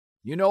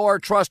You know our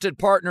trusted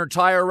partner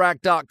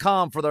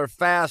TireRack.com for their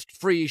fast,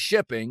 free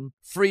shipping,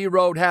 free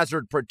road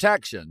hazard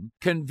protection,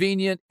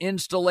 convenient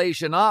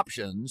installation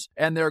options,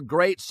 and their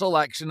great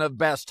selection of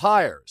best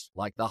tires,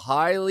 like the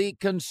highly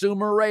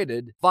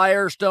consumer-rated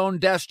Firestone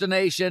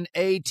Destination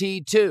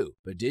AT2.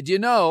 But did you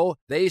know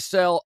they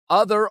sell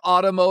other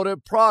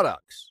automotive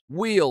products?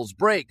 Wheels,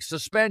 brakes,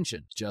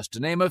 suspensions, just to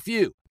name a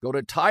few. Go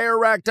to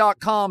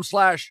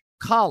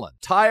TireRack.com/Colin.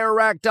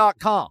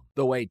 TireRack.com,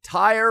 the way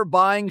tire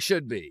buying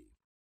should be.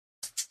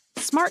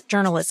 Smart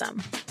journalism.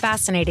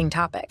 Fascinating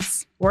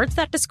topics. Words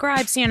that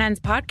describe CNN's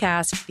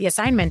podcast, The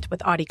Assignment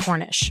with Audie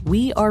Cornish.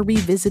 We are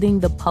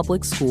revisiting the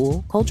public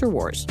school culture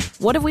wars.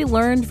 What have we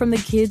learned from the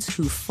kids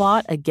who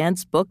fought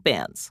against book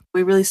bans?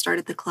 We really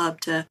started the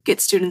club to get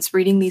students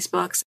reading these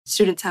books.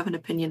 Students have an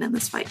opinion in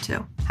this fight,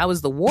 too. How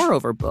has the war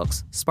over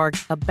books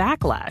sparked a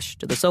backlash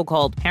to the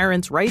so-called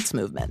parents' rights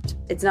movement?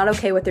 It's not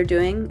okay what they're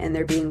doing, and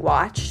they're being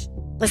watched.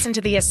 Listen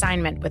to The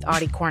Assignment with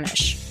Audie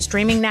Cornish.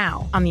 Streaming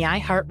now on the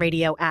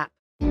iHeartRadio app.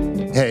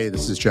 Hey,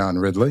 this is John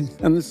Ridley.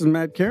 And this is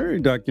Matt Carey,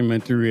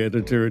 documentary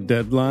editor at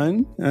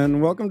Deadline.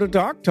 And welcome to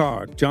Doc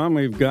Talk. John,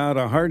 we've got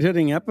a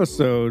hard-hitting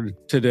episode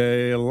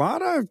today. A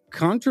lot of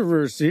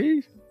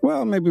controversy.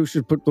 Well, maybe we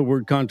should put the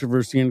word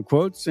controversy in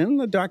quotes in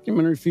the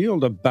documentary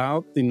field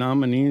about the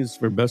nominees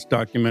for Best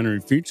Documentary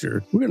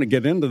Feature. We're going to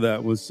get into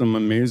that with some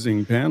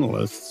amazing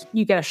panelists.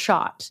 You get a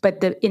shot,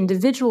 but the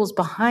individuals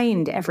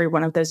behind every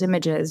one of those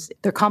images,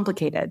 they're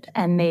complicated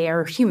and they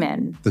are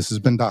human. This has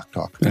been Doc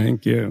Talk.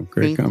 Thank you.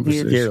 Great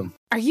conversation. You.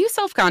 Are you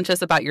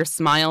self-conscious about your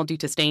smile due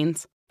to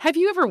stains? Have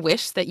you ever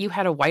wished that you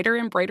had a whiter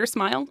and brighter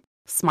smile?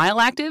 Smile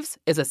Actives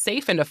is a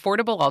safe and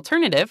affordable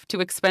alternative to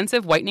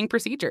expensive whitening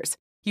procedures.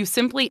 You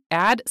simply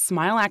add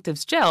Smile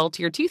Actives gel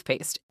to your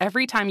toothpaste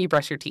every time you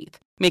brush your teeth,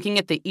 making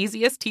it the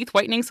easiest teeth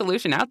whitening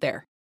solution out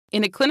there.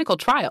 In a clinical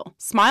trial,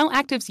 Smile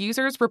Actives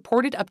users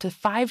reported up to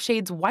 5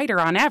 shades whiter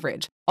on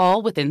average,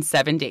 all within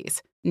 7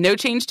 days. No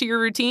change to your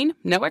routine,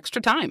 no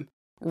extra time.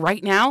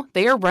 Right now,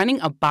 they are running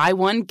a buy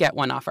one, get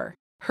one offer.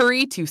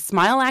 Hurry to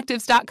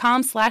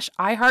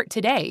smileactives.com/iHeart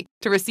today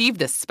to receive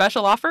this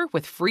special offer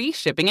with free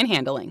shipping and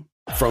handling.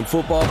 From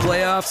football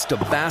playoffs to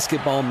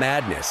basketball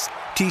madness,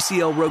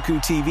 TCL Roku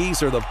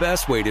TVs are the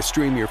best way to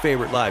stream your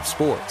favorite live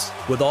sports.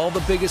 With all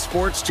the biggest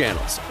sports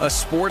channels, a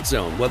sports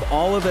zone with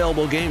all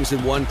available games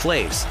in one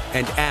place,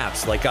 and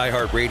apps like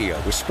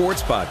iHeartRadio with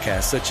sports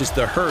podcasts such as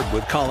The Herd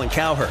with Colin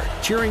Cowherd.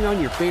 Cheering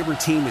on your favorite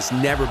team has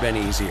never been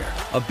easier.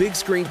 A big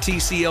screen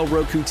TCL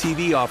Roku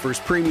TV offers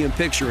premium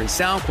picture and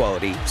sound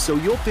quality, so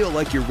you'll feel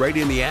like you're right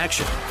in the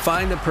action.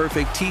 Find the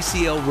perfect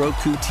TCL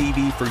Roku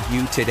TV for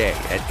you today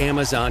at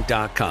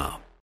Amazon.com.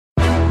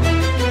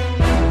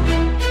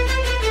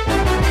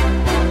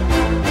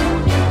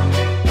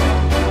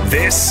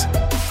 This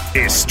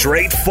is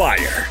Straight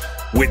Fire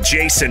with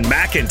Jason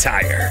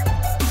McIntyre.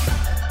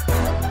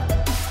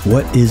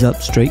 What is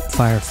up, Straight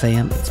Fire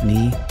fam? It's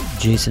me,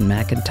 Jason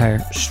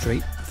McIntyre,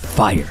 Straight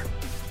Fire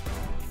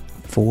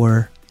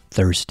for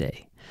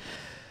Thursday,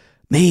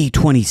 May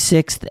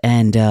 26th.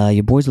 And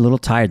your boy's a little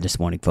tired this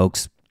morning,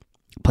 folks.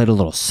 Played a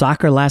little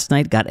soccer last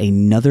night, got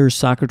another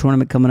soccer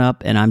tournament coming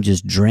up, and I'm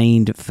just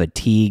drained,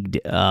 fatigued.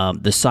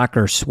 The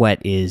soccer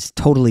sweat is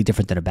totally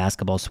different than a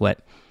basketball sweat.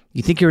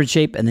 You think you're in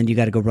shape, and then you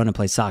got to go run and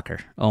play soccer.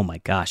 Oh my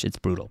gosh, it's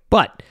brutal.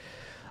 But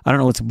I don't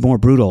know what's more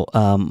brutal,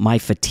 my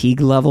fatigue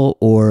level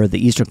or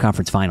the Eastern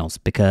Conference Finals,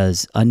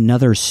 because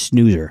another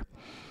snoozer.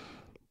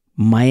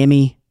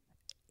 Miami,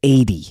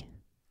 80.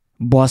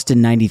 Boston,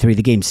 93.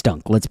 The game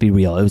stunk. Let's be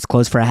real. It was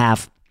close for a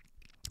half.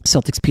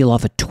 Celtics peel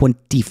off a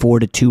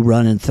 24-2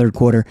 run in the third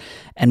quarter.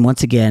 And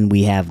once again,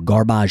 we have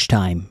garbage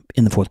time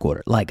in the fourth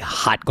quarter. Like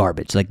hot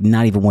garbage, like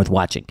not even worth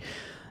watching.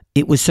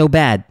 It was so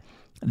bad.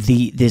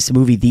 This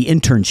movie, The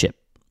Internship,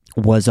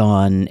 was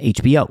on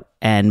HBO,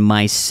 and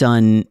my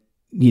son,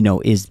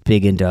 is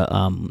big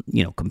into,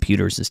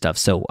 computers and stuff.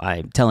 So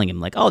I'm telling him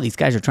like, oh, these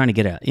guys are trying to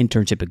get an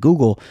internship at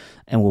Google,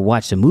 and we'll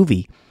watch the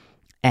movie.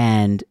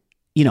 And,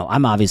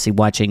 I'm obviously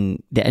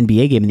watching the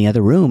NBA game in the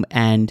other room,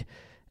 and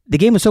the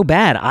game was so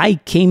bad, I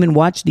came and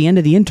watched the end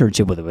of The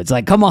Internship with him. It's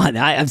like, come on,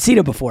 I've seen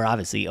it before,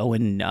 obviously.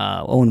 Owen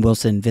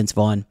Wilson, Vince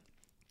Vaughn.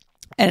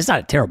 And it's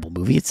not a terrible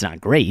movie. It's not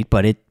great,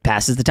 but it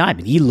passes the time,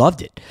 and he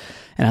loved it.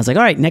 And I was like,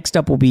 all right, next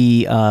up will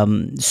be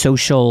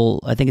Social,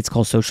 I think it's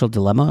called Social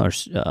Dilemma, or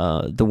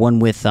the one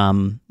with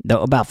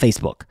about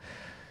Facebook.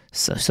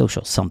 So,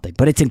 social something.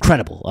 But it's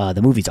incredible.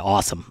 The movie's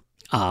awesome.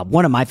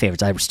 One of my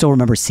favorites. I still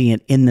remember seeing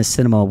it in the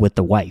cinema with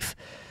the wife,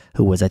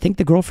 who was, I think,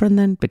 the girlfriend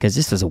then, because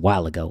this was a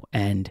while ago.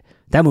 And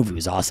that movie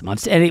was awesome.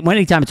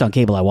 Anytime it's on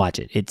cable, I watch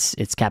it.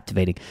 It's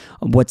captivating.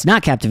 What's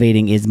not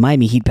captivating is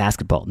Miami Heat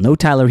basketball. No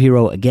Tyler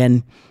Hero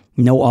again.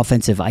 No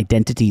offensive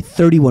identity,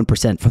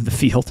 31% from the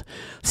field,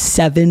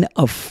 7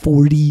 of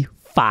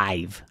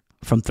 45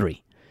 from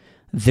 3.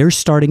 They're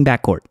starting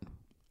backcourt.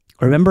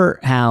 Remember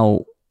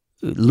how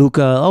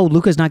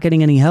Luka's not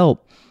getting any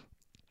help.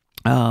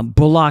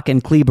 Bullock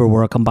and Kleber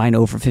were a combined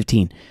 0 for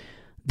 15.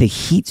 The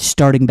Heat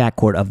starting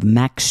backcourt of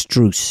Max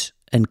Strus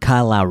and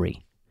Kyle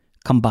Lowry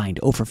combined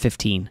 0 for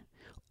 15,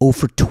 0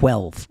 for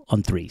 12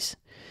 on threes.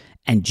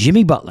 And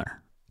Jimmy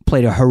Butler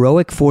played a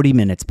heroic 40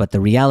 minutes, but the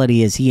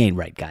reality is he ain't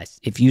right, guys.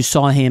 If you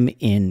saw him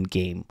in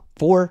Game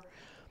 4,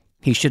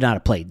 he should not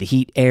have played. The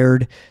Heat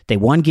aired. They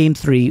won Game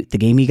 3, the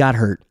game he got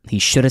hurt. He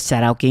should have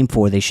sat out Game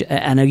 4.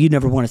 I know you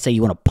never want to say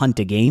you want to punt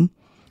a game,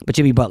 but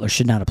Jimmy Butler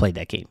should not have played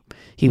that game.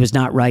 He was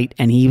not right,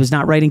 and he was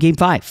not right in Game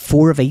 5.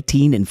 4 of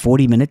 18 in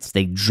 40 minutes.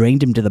 They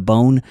drained him to the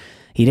bone.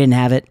 He didn't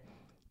have it.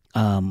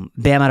 Bam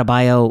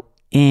Adebayo,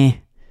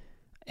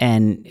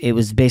 and it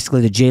was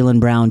basically the Jaylen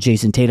Brown,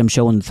 Jason Tatum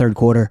show in the third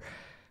quarter.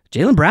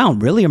 Jaylen Brown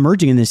really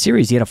emerging in this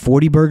series. He had a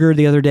 40-burger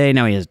the other day.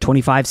 Now he has a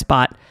 25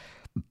 spot.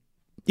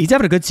 He's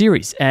having a good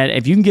series. And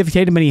if you can give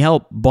Tatum any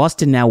help,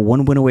 Boston now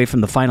 1 win away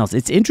from the finals.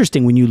 It's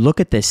interesting when you look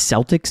at the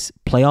Celtics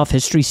playoff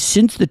history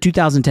since the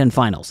 2010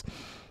 finals.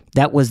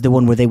 That was the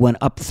one where they went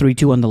up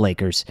 3-2 on the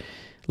Lakers.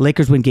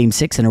 Lakers win Game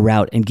 6 in a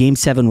rout, and Game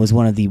 7 was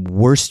one of the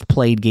worst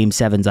played Game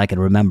 7s I can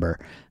remember.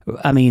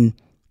 I mean,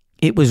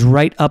 it was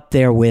right up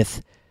there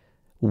with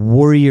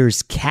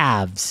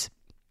Warriors-Cavs,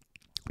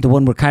 the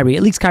one where Kyrie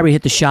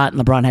hit the shot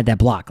and LeBron had that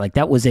block. Like,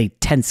 that was a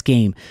tense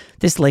game.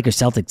 This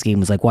Lakers-Celtics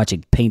game was like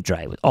watching paint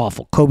dry. It was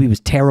awful. Kobe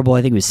was terrible.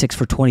 I think he was 6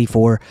 for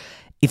 24.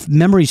 If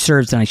memory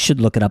serves, and I should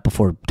look it up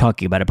before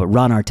talking about it, but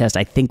Ron Artest,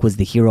 I think, was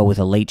the hero with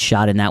a late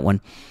shot in that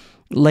one.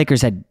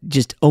 Lakers had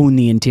just owned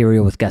the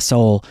interior with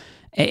Gasol.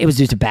 It was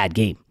just a bad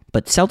game.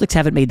 But Celtics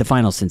haven't made the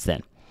finals since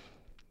then.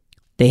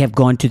 They have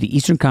gone to the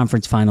Eastern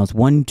Conference Finals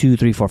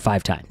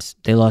 5 times.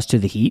 They lost to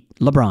the Heat,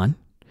 LeBron.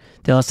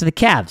 They lost to the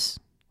Cavs,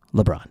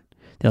 LeBron.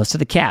 They lost to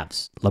the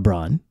Cavs,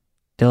 LeBron.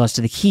 They lost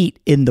to the Heat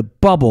in the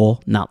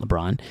bubble, not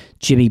LeBron,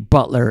 Jimmy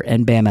Butler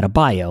and Bam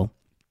Adebayo.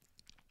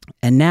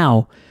 And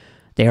now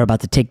they are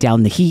about to take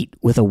down the Heat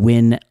with a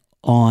win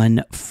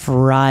on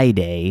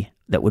Friday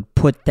that would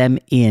put them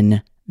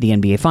in the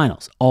NBA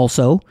Finals.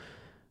 Also,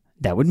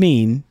 that would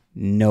mean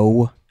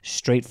no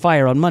straight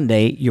fire on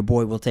Monday. Your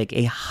boy will take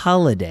a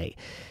holiday,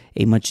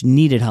 a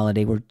much-needed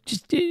holiday. We're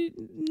just a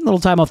little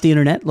time off the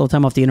internet, a little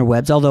time off the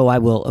interwebs, although I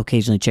will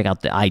occasionally check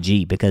out the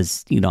IG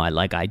because, I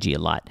like IG a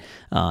lot.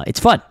 It's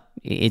fun.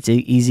 It's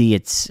easy.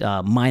 It's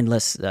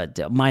mindless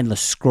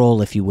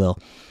scroll, if you will.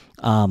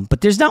 But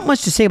there's not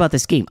much to say about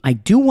this game. I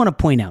do want to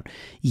point out,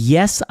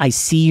 yes, I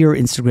see your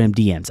Instagram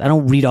DMs. I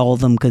don't read all of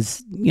them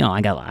because,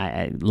 I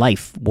got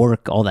life,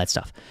 work, all that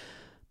stuff.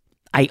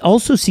 I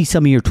also see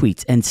some of your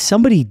tweets, and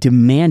somebody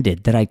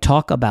demanded that I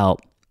talk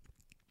about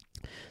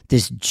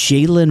this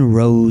Jalen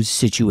Rose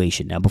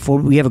situation. Now, before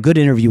we have a good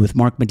interview with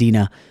Mark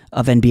Medina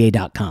of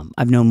NBA.com.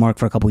 I've known Mark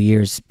for a couple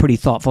years. Pretty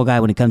thoughtful guy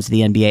when it comes to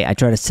the NBA. I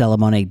try to sell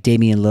him on a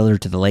Damian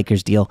Lillard to the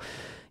Lakers deal.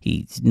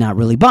 He's not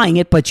really buying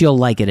it, but you'll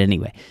like it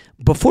anyway.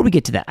 Before we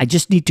get to that, I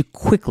just need to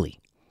quickly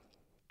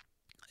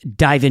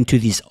dive into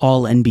this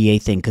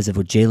all-NBA thing because of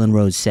what Jalen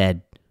Rose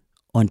said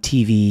on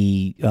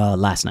TV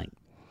last night.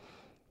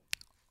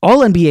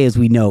 All-NBA, as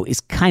we know,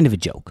 is kind of a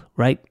joke,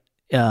 right?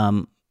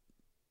 The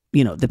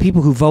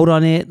people who vote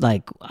on it,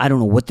 like, I don't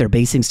know what they're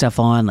basing stuff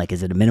on. Like,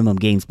 is it a minimum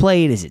games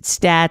played? Is it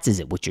stats? Is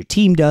it what your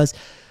team does?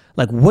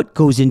 Like, what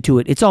goes into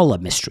it? It's all a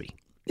mystery.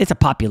 It's a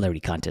popularity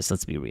contest,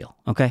 let's be real,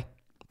 okay?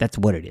 That's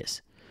what it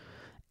is.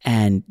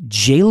 And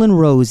Jalen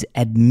Rose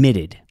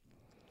admitted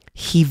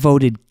he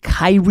voted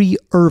Kyrie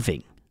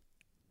Irving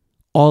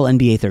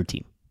all-NBA third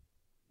team.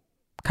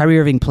 Kyrie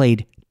Irving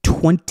played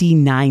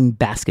 29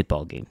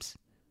 basketball games.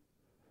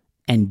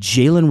 And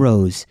Jalen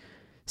Rose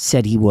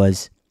said he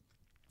was,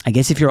 I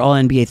guess if you're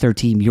all-NBA third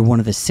team, you're one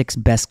of the 6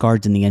 best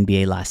guards in the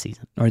NBA last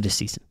season, or this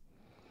season.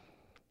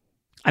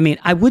 I mean,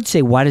 I would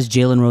say, why does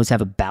Jalen Rose have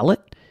a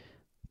ballot?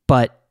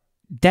 But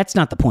that's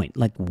not the point.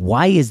 Like,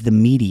 why is the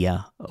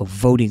media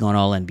voting on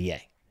all-NBA?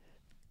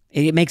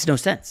 It makes no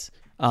sense.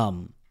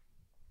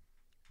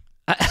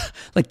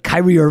 Like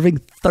Kyrie Irving,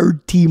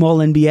 third team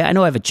All-NBA. I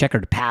know I have a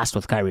checkered past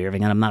with Kyrie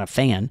Irving, and I'm not a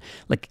fan.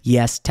 Like,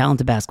 yes,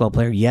 talented basketball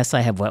player. Yes,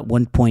 I have at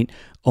one point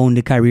owned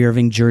a Kyrie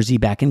Irving jersey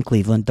back in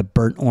Cleveland, the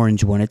burnt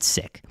orange one. It's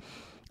sick.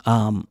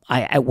 I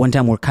at one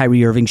time wore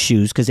Kyrie Irving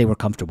shoes because they were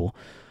comfortable.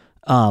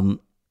 I'm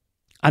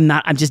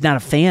just not a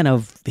fan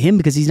of him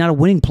because he's not a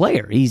winning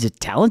player. He's a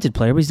talented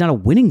player, but he's not a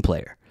winning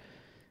player.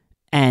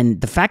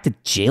 And the fact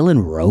that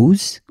Jalen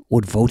Rose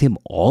would vote him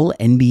all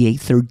NBA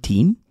third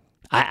team,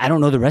 I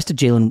don't know the rest of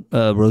Jalen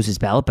Rose's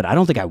ballot, but I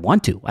don't think I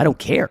want to. I don't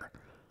care.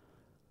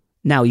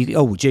 Now,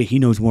 Jay, he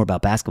knows more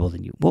about basketball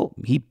than you. Well,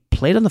 he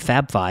played on the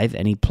Fab Five,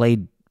 and he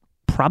played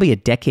probably a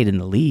decade in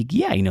the league.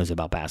 Yeah, he knows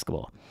about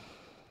basketball.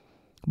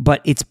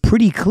 But it's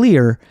pretty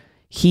clear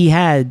he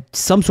had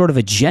some sort of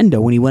agenda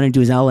when he went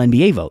into his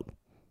All-NBA vote.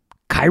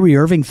 Kyrie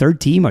Irving,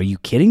 third team? Are you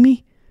kidding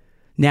me?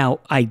 Now,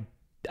 I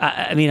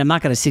mean, I'm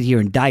not going to sit here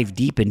and dive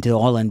deep into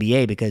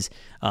All-NBA because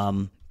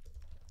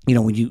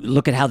when you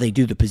look at how they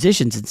do the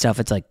positions and stuff,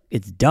 it's like,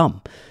 it's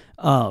dumb.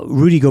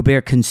 Rudy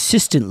Gobert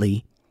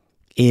consistently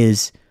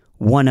is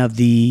one of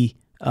the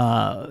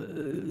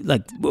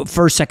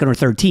first, second, or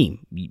third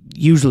team,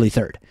 usually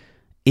third.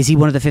 Is he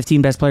one of the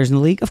 15 best players in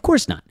the league? Of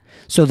course not.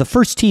 So the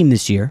first team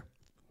this year,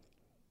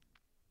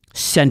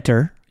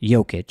 center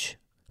Jokic,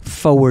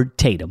 forward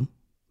Tatum,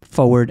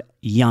 forward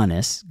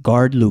Giannis,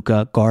 guard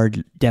Luka,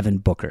 guard Devin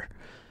Booker.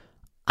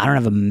 I don't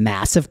have a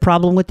massive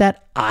problem with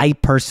that. I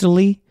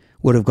personally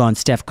would have gone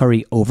Steph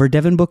Curry over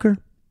Devin Booker.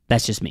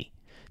 That's just me.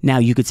 Now,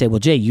 you could say, well,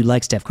 Jay, you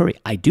like Steph Curry.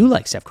 I do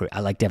like Steph Curry. I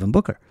like Devin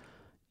Booker.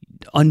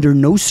 Under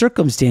no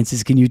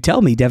circumstances can you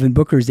tell me Devin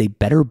Booker is a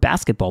better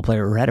basketball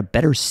player or had a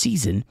better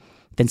season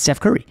than Steph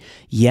Curry.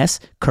 Yes,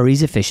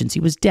 Curry's efficiency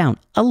was down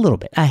a little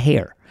bit, a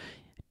hair.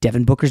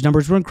 Devin Booker's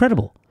numbers were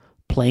incredible,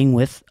 playing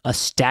with a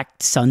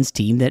stacked Suns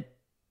team that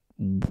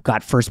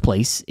got first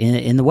place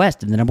in the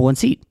West, in the number 1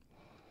 seed.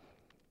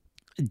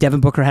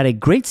 Devin Booker had a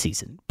great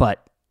season,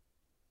 but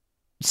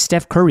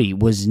Steph Curry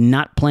was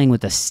not playing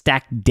with a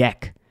stacked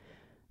deck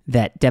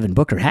that Devin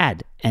Booker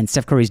had. And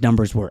Steph Curry's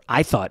numbers were,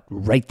 I thought,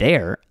 right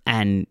there.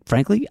 And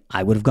frankly,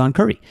 I would have gone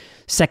Curry.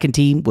 Second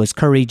team was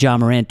Curry, Ja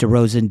Morant,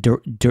 DeRozan,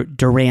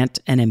 Durant,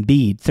 and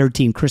Embiid. Third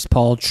team, Chris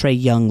Paul,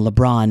 Trae Young,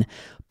 LeBron,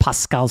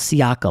 Pascal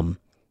Siakam,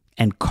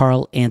 and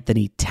Karl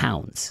Anthony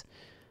Towns.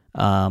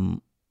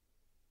 I'm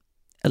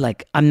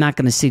not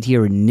going to sit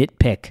here and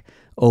nitpick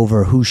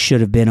over who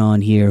should have been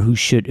on here,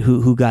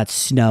 who got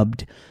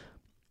snubbed.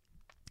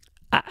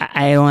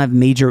 I don't have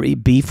major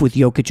beef with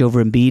Jokic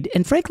over Embiid.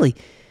 And frankly,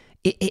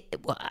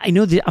 I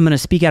know that I'm going to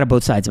speak out of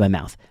both sides of my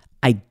mouth.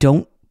 I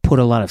don't put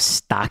a lot of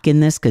stock in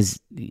this because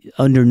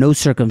under no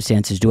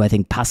circumstances do I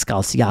think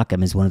Pascal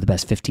Siakam is one of the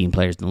best 15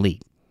 players in the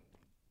league.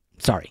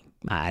 Sorry,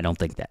 I don't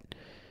think that.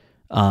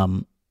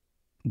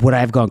 Would I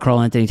have gone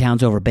Karl Anthony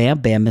Towns over Bam?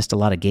 Bam missed a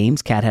lot of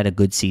games. Cat had a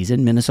good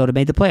season. Minnesota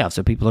made the playoffs,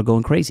 so people are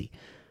going crazy.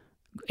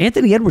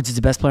 Anthony Edwards is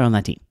the best player on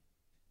that team.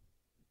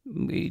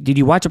 Did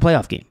you watch a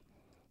playoff game?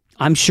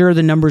 I'm sure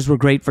the numbers were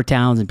great for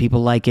Towns and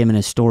people like him and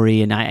his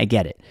story, and I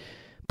get it.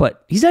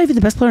 But he's not even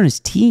the best player on his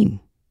team.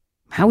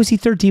 How is he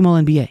third team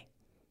All-NBA?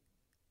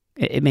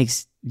 It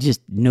makes just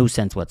no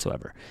sense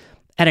whatsoever.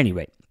 At any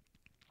rate,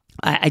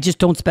 I just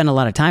don't spend a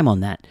lot of time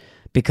on that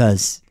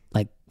because,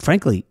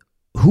 frankly,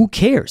 who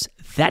cares?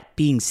 That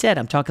being said,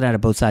 I'm talking out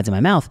of both sides of my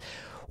mouth.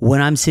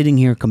 When I'm sitting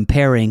here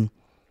comparing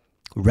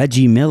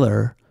Reggie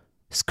Miller's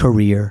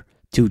career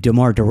to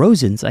DeMar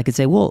DeRozan's, I could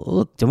say, well,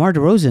 look, DeMar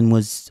DeRozan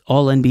was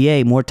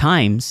All-NBA more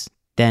times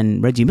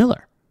than Reggie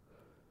Miller.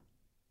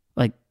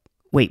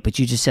 Wait, but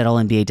you just said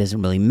All-NBA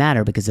doesn't really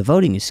matter because the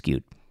voting is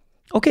skewed.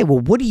 Okay,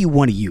 well, what do you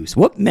want to use?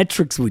 What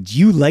metrics would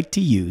you like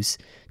to use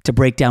to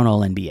break down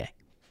All-NBA?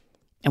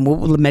 And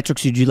what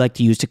metrics would you like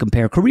to use to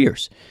compare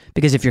careers?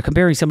 Because if you're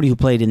comparing somebody who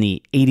played in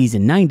the 80s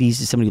and 90s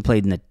to somebody who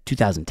played in the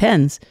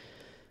 2010s,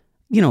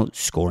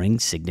 scoring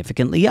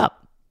significantly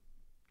up,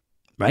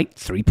 right?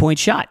 3-point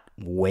shot,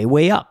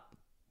 way up.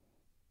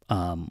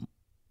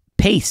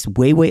 Pace,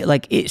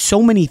 way,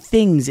 so many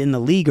things in the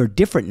league are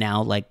different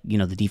now,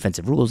 the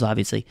defensive rules,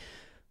 obviously.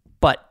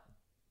 But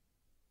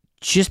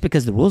just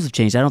because the rules have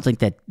changed, I don't think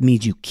that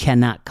means you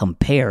cannot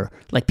compare.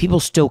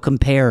 People still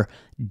compare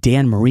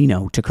Dan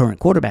Marino to current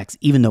quarterbacks,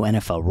 even though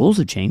NFL rules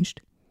have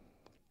changed,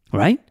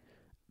 right?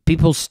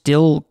 People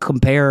still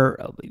compare,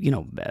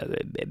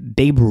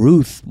 Babe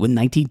Ruth in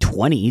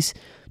 1920s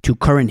to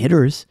current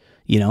hitters.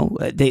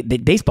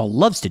 Baseball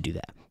loves to do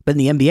that. But in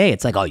the NBA,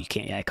 it's you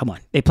can't. Yeah, come on.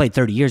 They played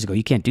 30 years ago.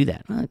 You can't do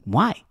that.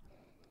 Why?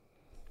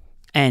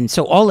 And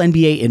so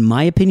All-NBA, in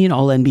my opinion,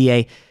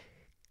 All-NBA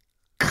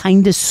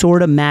kind of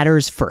sort of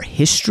matters for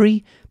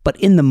history. But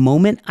in the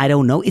moment, I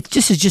don't know. It's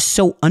just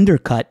so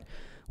undercut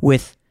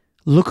with,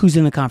 look who's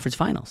in the conference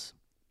finals.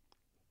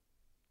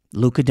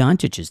 Luka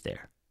Doncic is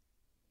there.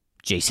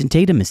 Jason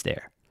Tatum is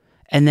there.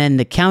 And then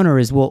the counter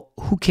is, well,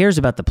 who cares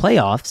about the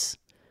playoffs?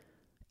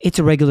 It's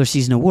a regular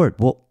season award.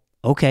 Well,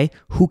 okay,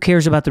 who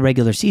cares about the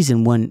regular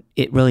season when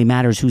it really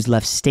matters who's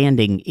left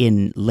standing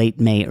in late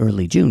May,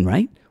 early June,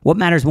 right? What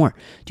matters more?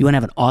 Do you want to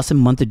have an awesome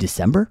month of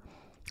December?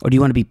 Or do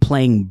you want to be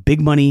playing big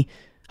money,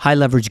 high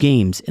leverage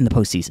games in the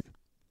postseason?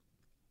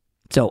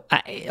 So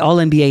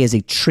All-NBA is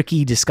a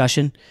tricky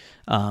discussion,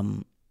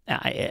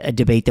 a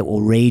debate that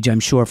will rage,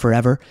 I'm sure,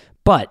 forever.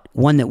 But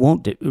one that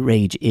won't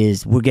rage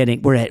is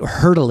we're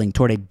hurtling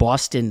toward a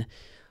Boston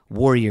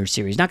Warriors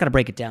series. Not going to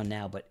break it down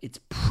now, but it's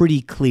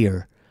pretty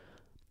clear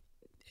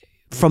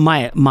from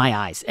my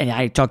eyes, and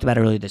I talked about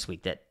it earlier this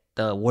week, that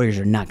the Warriors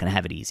are not going to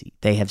have it easy.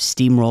 They have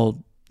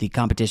steamrolled the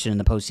competition in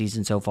the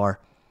postseason so far.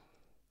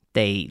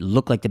 They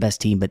look like the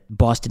best team, but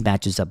Boston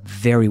matches up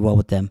very well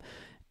with them.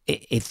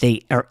 If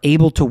they are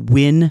able to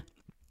win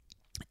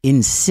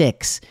in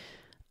 6,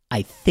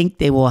 I think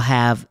they will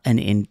have an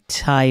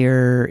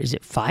entire,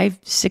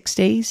 6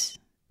 days?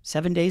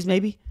 7 days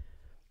maybe?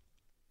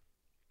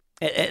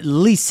 At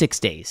least 6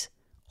 days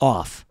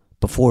off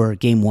before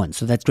game 1.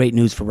 So that's great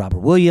news for Robert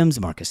Williams,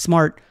 Marcus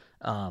Smart.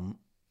 And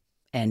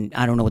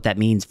I don't know what that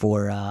means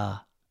for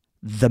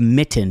the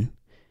Mitten,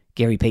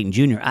 Gary Payton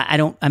Jr. I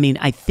don't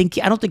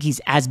think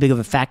he's as big of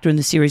a factor in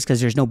the series because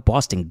there's no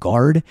Boston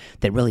guard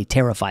that really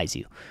terrifies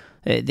you.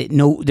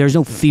 There's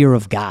no fear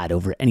of God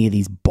over any of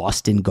these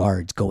Boston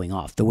guards going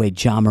off the way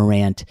Ja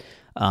Morant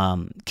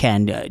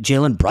can.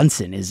 Jalen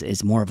Brunson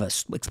is more of an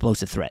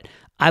explosive threat.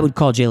 I would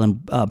call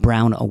Jaylen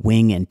Brown a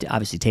wing, and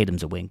obviously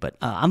Tatum's a wing. But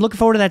I'm looking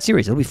forward to that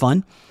series. It'll be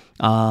fun.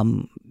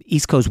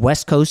 East Coast,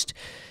 West Coast.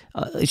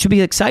 It should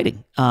be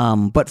exciting.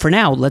 But for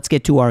now, let's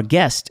get to our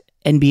guest.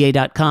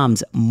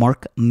 NBA.com's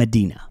Mark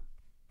Medina.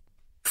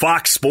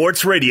 Fox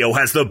Sports Radio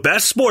has the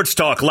best sports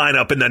talk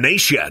lineup in the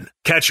nation.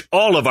 Catch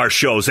all of our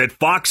shows at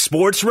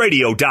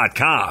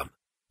foxsportsradio.com.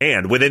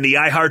 And within the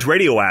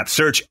iHeartRadio app,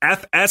 search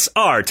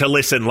FSR to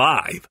listen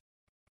live.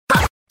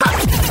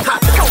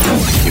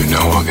 You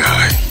know a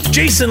guy.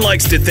 Jason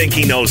likes to think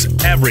he knows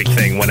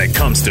everything when it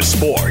comes to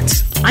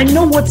sports. I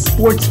know what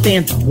sports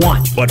fans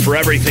want. But for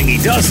everything he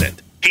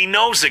doesn't, he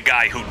knows a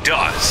guy who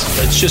does.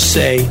 Let's just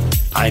say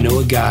I know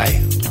a guy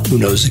who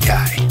knows a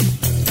guy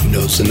who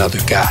knows another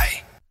guy.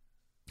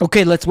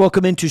 Okay, let's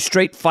welcome into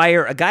Straight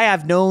Fire a guy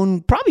I've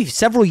known probably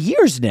several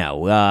years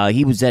now.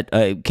 He was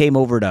came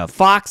over to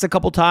Fox a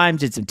couple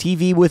times, did some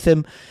TV with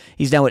him.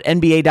 He's now at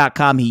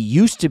NBA.com. He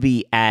used to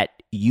be at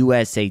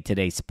USA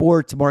Today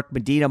Sports. Mark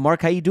Medina.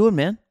 Mark, how you doing,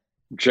 man?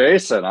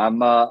 Jason, I'm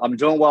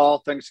doing well, all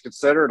things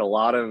considered. A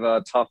lot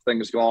of tough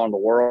things going on in the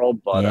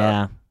world,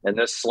 but in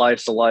this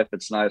slice of life,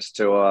 it's nice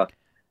to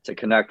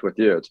connect with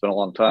you. It's been a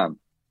long time.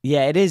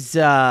 Yeah, it is.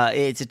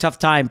 It's a tough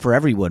time for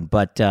everyone,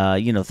 but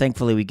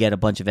thankfully we get a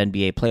bunch of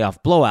NBA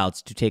playoff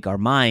blowouts to take our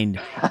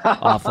mind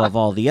off of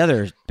all the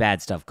other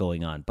bad stuff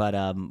going on. But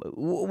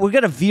we're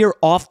gonna veer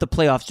off the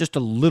playoffs just a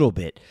little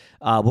bit.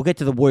 We'll get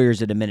to the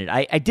Warriors in a minute.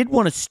 I did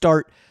want to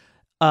start.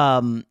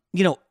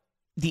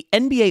 The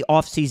NBA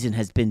offseason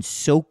has been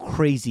so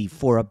crazy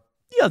for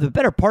the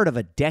better part of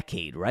a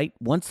decade, right?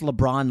 Once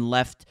LeBron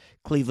left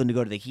Cleveland to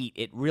go to the Heat,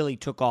 it really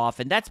took off,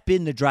 and that's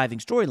been the driving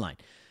storyline.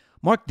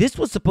 Mark, this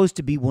was supposed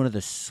to be one of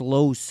the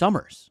slow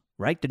summers,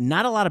 right? There's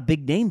not a lot of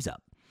big names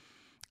up.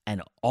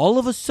 And all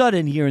of a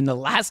sudden, here in the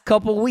last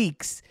couple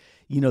weeks,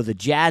 the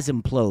Jazz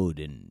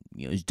implode, and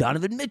is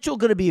Donovan Mitchell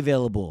going to be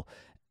available?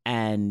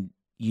 And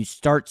you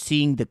start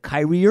seeing the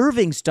Kyrie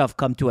Irving stuff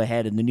come to a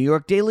head, and the New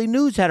York Daily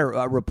News had a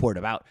report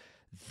about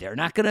they're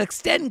not going to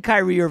extend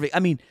Kyrie Irving. I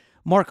mean,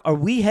 Mark, are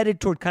we headed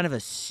toward kind of a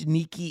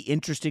sneaky,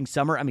 interesting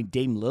summer? I mean,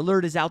 Dame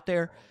Lillard is out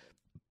there.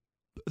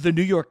 The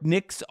New York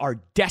Knicks are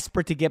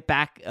desperate to get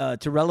back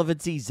to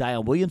relevancy.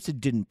 Zion Williamson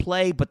didn't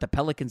play, but the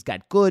Pelicans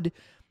got good.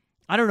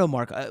 I don't know,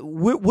 Mark.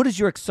 What is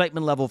your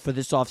excitement level for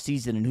this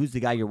offseason, and who's the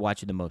guy you're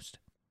watching the most?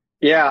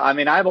 Yeah, I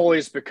mean, I've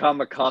always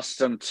become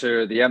accustomed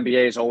to the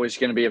NBA is always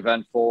going to be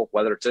eventful,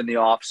 whether it's in the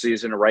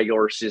offseason or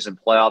regular season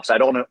playoffs. I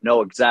don't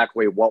know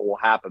exactly what will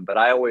happen, but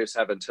I always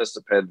have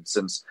anticipated,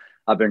 since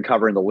I've been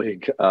covering the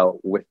league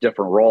with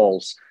different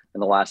roles in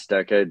the last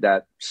decade,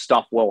 that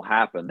stuff will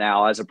happen.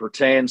 Now, as it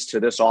pertains to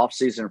this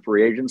offseason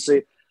free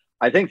agency,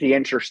 I think the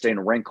interesting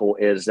wrinkle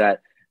is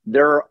that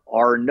there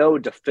are no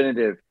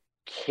definitive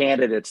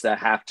candidates that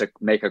have to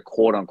make a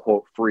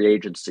quote-unquote free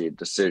agency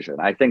decision.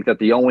 I think that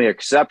the only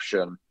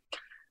exception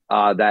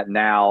that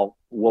now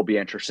will be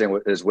interesting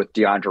is with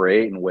DeAndre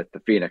Ayton with the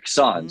Phoenix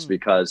Suns,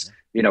 because,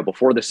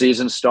 before the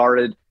season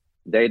started,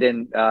 they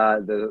didn't,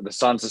 the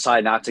Suns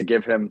decided not to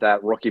give him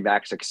that rookie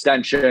max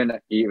extension,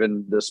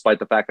 even despite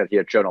the fact that he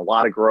had shown a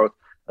lot of growth,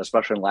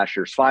 especially in last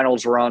year's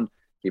finals run.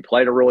 He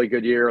played a really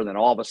good year, and then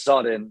all of a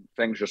sudden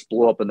things just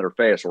blew up in their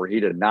face where he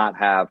did not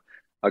have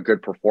a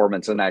good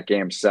performance in that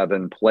game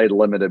 7, played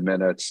limited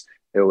minutes.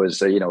 It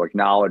was,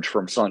 acknowledged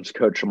from Suns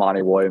coach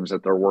Monty Williams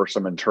that there were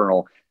some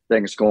internal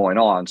things going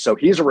on. So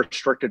he's a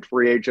restricted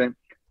free agent.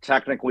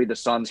 Technically, the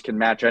Suns can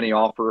match any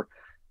offer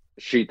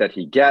sheet that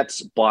he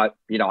gets, but,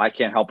 I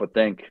can't help but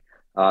think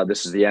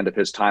this is the end of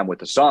his time with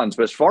the Suns.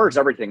 But as far as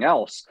everything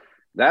else,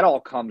 that all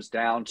comes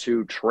down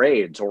to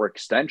trades or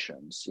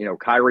extensions.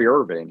 Kyrie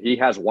Irving, he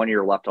has 1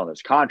 year left on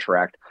his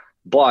contract,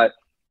 but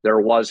there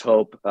was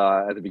hope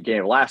at the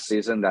beginning of last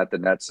season that the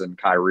Nets and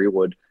Kyrie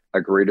would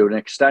agree to an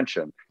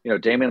extension.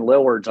 Damian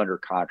Lillard's under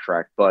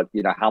contract, but,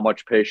 how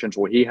much patience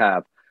will he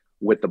have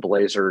with the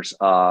Blazers,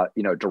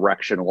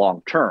 direction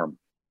long-term?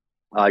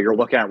 You're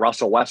looking at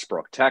Russell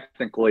Westbrook.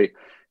 Technically,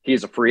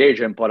 he's a free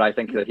agent, but I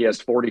think that he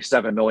has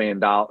 $47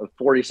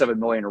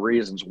 million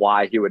reasons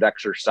why he would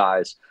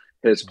exercise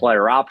his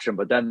player option.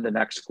 But then the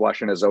next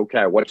question is,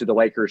 okay, what do the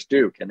Lakers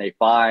do? Can they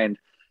find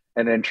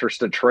an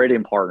interested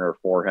trading partner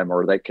for him,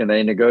 or can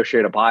they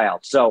negotiate a buyout?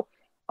 So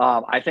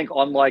I think,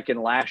 unlike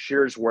in last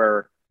year's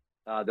where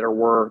there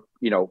were,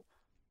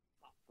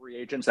 free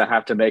agents that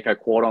have to make a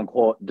quote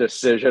unquote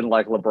decision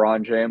like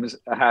LeBron James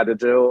had to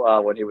do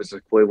when he was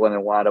at Cleveland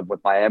and wound up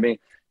with Miami.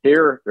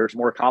 Here, there's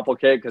more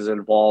complicated because it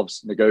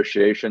involves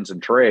negotiations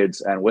and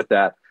trades. And with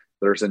that,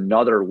 there's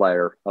another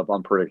layer of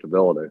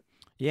unpredictability.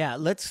 Yeah,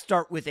 let's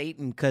start with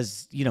Ayton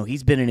because,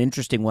 he's been an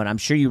interesting one. I'm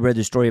sure you read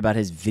the story about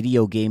his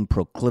video game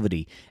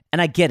proclivity.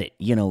 And I get it.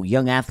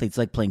 Young athletes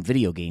like playing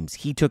video games.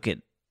 He took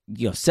it,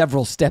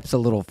 several steps a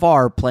little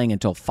far, playing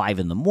until 5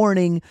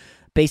 a.m,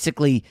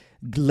 basically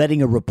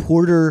letting a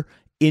reporter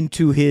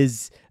into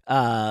his,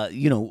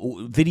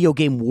 video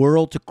game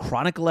world to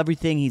chronicle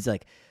everything. He's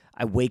like,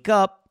 I wake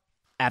up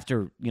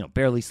after,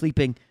 barely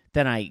sleeping.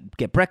 Then I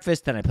get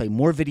breakfast, then I play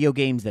more video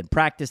games, then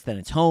practice, then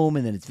it's home,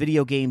 and then it's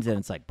video games, and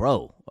it's like,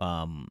 bro,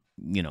 are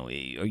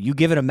you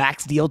giving a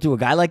max deal to a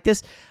guy like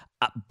this?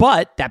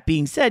 But that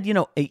being said,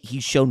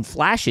 he's shown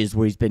flashes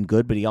where he's been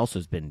good, but he also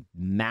has been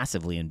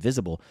massively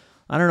invisible.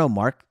 I don't know,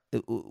 Mark.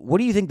 What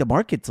do you think the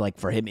market's like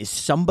for him? Is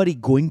somebody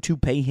going to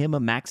pay him a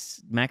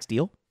max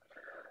deal?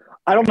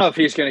 I don't know if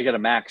he's going to get a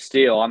max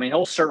deal. I mean,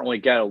 he'll certainly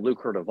get a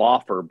lucrative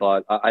offer,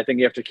 but I think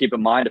you have to keep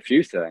in mind a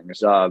few things.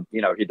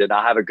 He did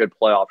not have a good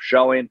playoff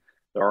showing.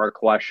 There are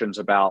questions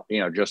about,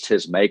 just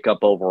his makeup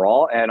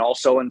overall. And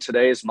also in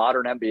today's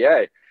modern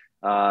NBA,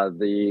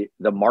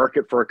 the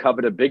market for a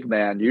coveted big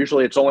man,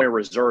 usually it's only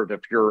reserved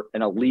if you're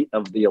an elite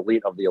of the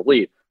elite of the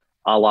elite,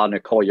 a la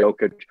Nikola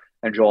Jokic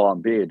and Joel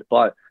Embiid.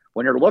 But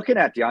when you're looking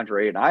at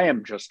DeAndre Ayton, I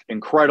am just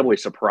incredibly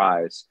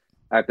surprised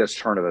at this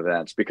turn of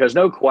events, because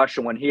no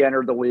question, when he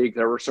entered the league,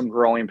 there were some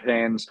growing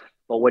pains.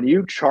 But when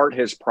you chart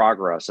his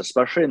progress,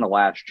 especially in the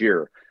last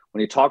year,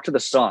 when you talk to the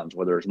Suns,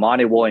 whether it's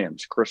Monty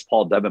Williams, Chris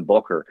Paul, Devin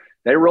Booker,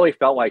 they really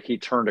felt like he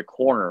turned a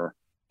corner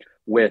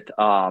with,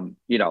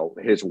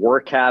 his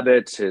work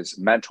habits, his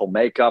mental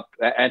makeup,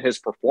 and his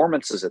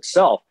performances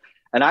itself.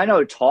 And I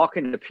know,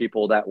 talking to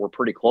people that were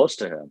pretty close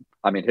to him,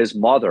 I mean, his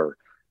mother,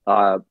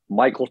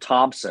 Michael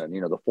Thompson,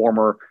 the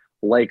former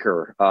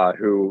Laker,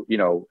 who,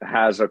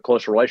 has a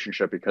close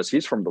relationship because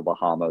he's from the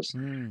Bahamas.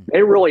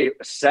 They really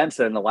sense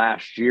in the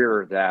last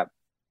year that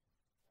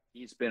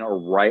he's been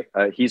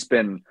he's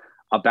been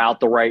about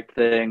the right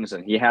things,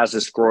 and he has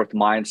this growth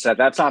mindset.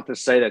 That's not to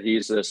say that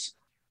he's this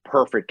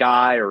perfect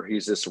guy or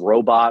he's this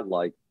robot,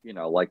 like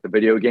the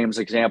video games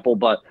example,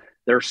 but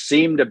there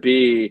seemed to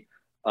be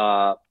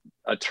a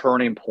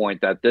turning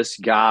point that this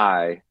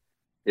guy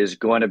is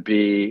going to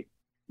be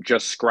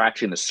just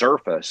scratching the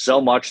surface, so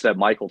much that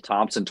Michael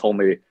Thompson told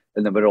me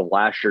in the middle of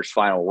last year's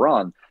final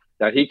run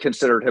that he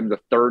considered him the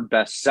third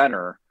best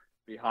center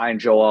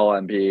behind Joel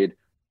Embiid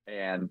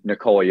and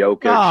Nikola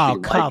Jokic. Oh,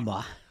 come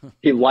on.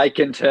 He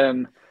likened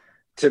him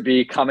to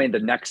becoming the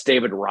next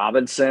David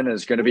Robinson,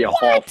 is going to be a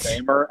Hall of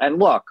Famer. And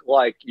look,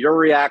 like, your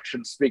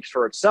reaction speaks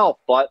for itself,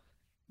 but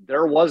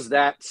there was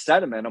that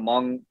sentiment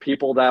among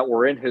people that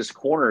were in his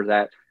corner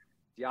that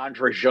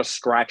DeAndre's just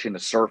scratching the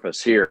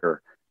surface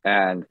here.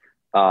 And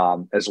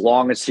as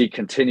long as he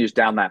continues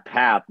down that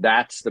path,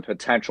 that's the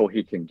potential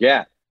he can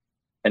get.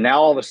 And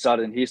now all of a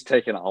sudden he's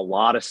taken a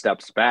lot of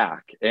steps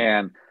back.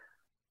 And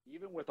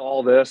even with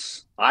all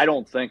this, I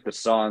don't think the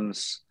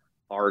Suns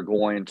are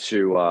going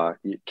to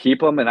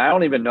keep him. And I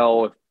don't even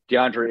know if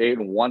DeAndre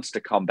Ayton wants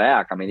to come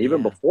back. I mean,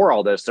 even before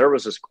all this, there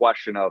was this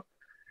question of,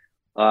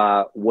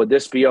 would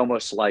this be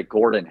almost like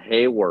Gordon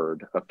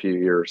Hayward a few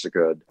years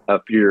ago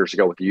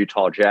with the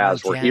Utah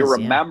Jazz, where he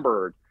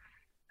remembered,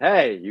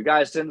 hey, you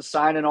guys didn't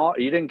sign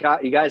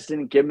you guys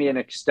didn't give me an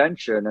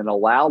extension and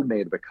allowed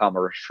me to become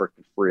a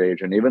restricted free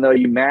agent. Even though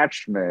you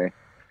matched me,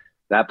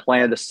 that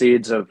planted the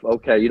seeds of,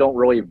 okay, you don't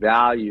really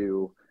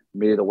value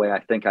me the way I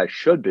think I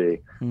should be.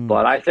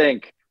 But I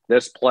think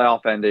this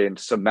playoff ending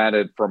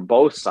cemented from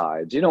both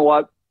sides, you know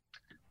what?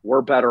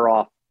 We're better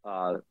off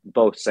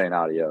both saying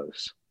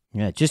adios.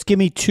 Yeah, just give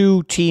me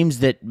two teams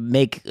that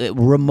make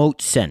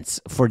remote sense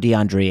for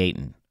DeAndre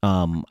Ayton.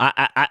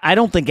 I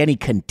don't think any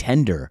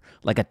contender,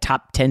 like a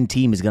top 10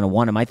 team, is going to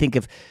want him. I think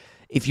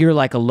if you're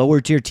like a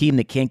lower tier team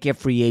that can't get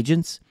free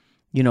agents,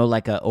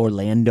 like a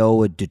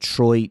Orlando, a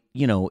Detroit,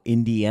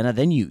 Indiana,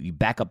 then you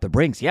back up the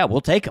Brinks. Yeah, we'll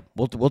take him.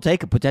 We'll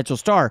take a potential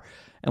star,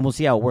 and we'll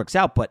see how it works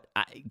out. But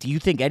do you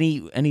think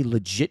any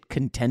legit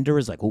contender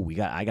is like, oh,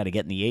 I got to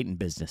get in the Ayton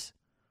business?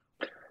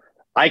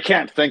 I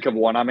can't think of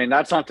one. I mean,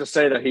 that's not to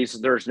say that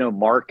there's no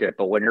market,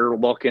 but when you're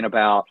looking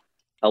about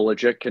a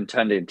legit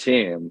contending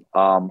team,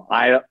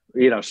 I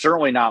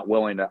certainly not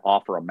willing to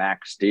offer a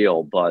max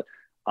deal, but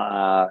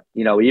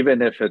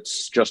even if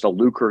it's just a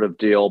lucrative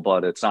deal,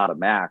 but it's not a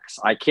max,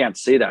 I can't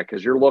see that,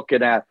 because you're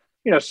looking at,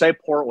 say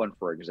Portland,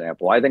 for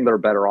example. I think they're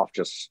better off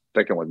just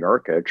sticking with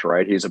Nurkic,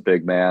 right? He's a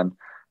big man.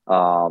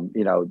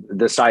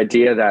 This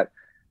idea that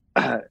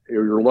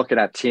you're looking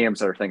at teams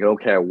that are thinking,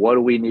 okay, what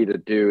do we need to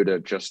do to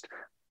just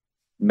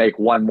make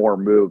one more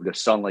move to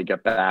suddenly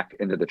get back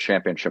into the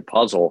championship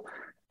puzzle?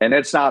 And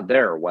it's not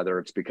there, whether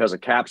it's because of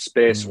cap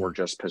space or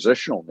just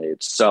positional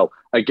needs. So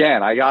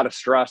again, I got to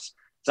stress,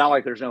 it's not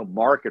like there's no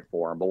market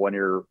for him, but when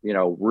you're,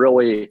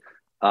 really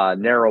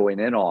narrowing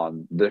in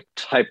on the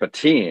type of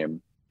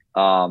team,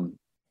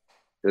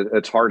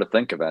 it's hard to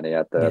think of any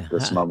at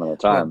this moment of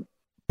time.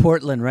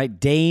 Portland, right?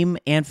 Dame,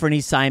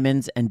 Anthony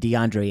Simons, and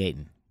DeAndre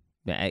Ayton.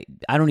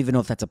 I don't even know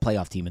if that's a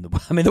playoff team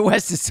the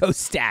West is so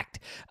stacked.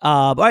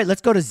 All right,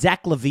 let's go to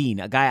Zach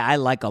LaVine, a guy I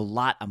like a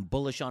lot. I'm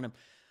bullish on him.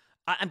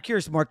 I'm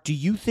curious, Mark, do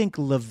you think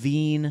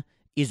LaVine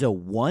is a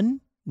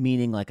one,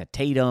 meaning like a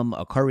Tatum,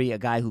 a Curry, a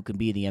guy who can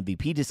be in the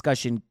MVP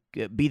discussion,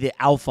 be the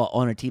alpha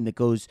on a team that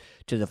goes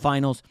to the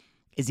finals?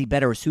 Is he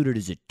better suited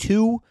as a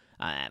two?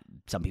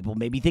 Some people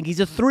maybe think he's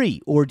a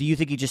three. Or do you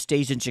think he just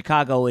stays in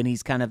Chicago and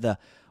he's kind of the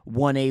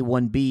 1A,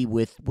 1B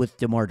with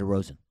DeMar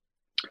DeRozan?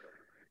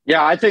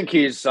 Yeah, I think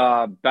he's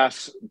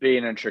best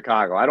being in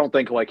Chicago. I don't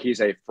think he's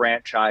a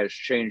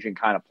franchise-changing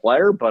kind of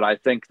player, but I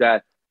think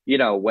that,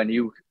 when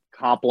you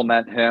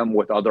complement him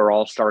with other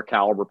all-star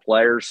caliber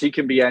players, he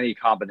can be any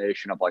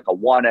combination of like a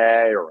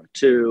 1A or a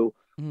 2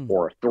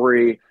 or a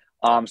 3.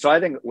 So I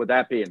think with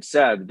that being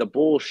said, the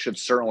Bulls should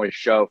certainly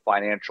show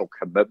financial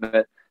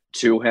commitment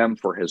to him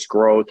for his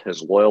growth,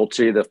 his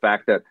loyalty, the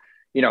fact that,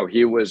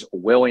 he was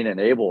willing and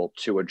able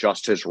to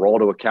adjust his role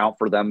to account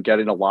for them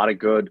getting a lot of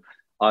good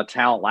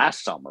talent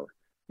last summer,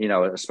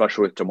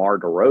 especially with DeMar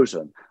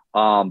DeRozan.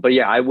 But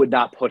yeah, I would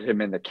not put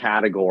him in the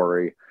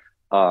category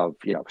of,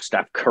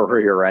 Steph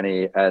Curry or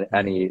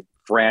any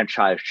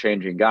franchise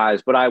changing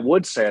guys. But I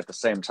would say at the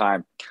same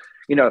time,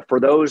 for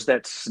those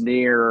that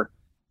sneer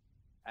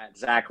at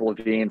Zach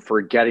LaVine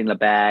for getting the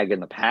bag in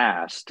the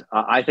past,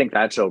 I think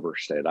that's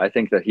overstated. I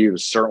think that he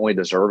was certainly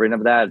deserving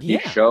of that. Yeah.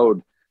 He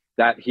showed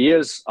that he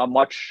is a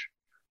much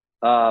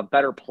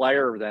better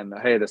player than,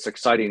 hey, this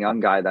exciting young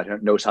guy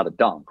that knows how to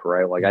dunk,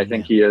 right? Like, I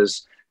think he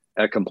is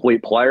a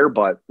complete player,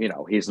 but,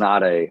 he's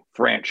not a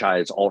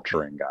franchise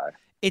altering guy.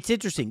 It's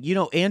interesting.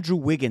 Andrew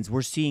Wiggins,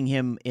 we're seeing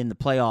him in the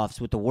playoffs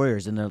with the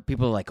Warriors, and the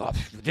people are like, oh,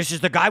 this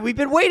is the guy we've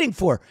been waiting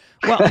for.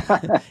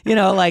 Well,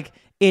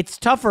 it's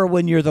tougher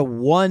when you're the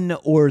 1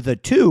 or the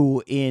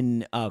 2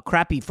 in a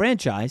crappy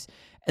franchise,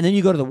 and then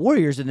you go to the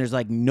Warriors, and there's,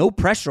 no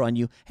pressure on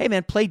you. Hey,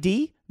 man, play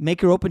D,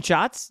 make your open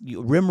shots,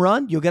 you rim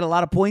run, you'll get a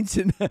lot of points,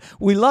 and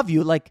we love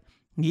you.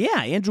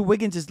 Andrew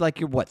Wiggins is your,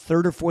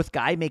 3rd or 4th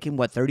guy making,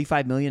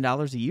 $35 million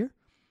a year?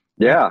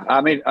 Yeah, I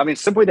mean,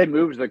 simply they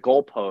moved the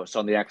goalposts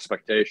on the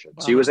expectations.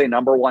 Wow. He was a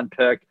number 1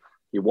 pick.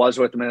 He was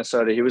with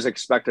Minnesota. He was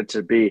expected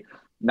to be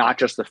not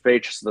just the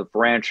face of the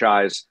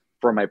franchise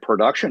from a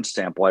production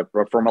standpoint,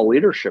 but from a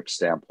leadership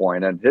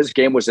standpoint. And his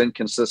game was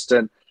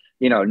inconsistent,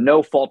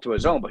 no fault to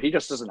his own, but he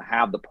just doesn't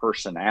have the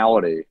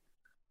personality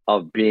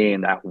of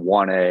being that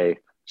 1A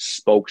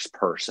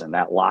spokesperson,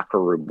 that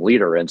locker room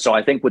leader. And so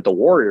I think with the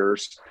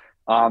Warriors,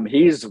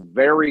 he's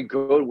very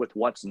good with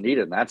what's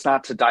needed. And that's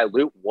not to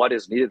dilute what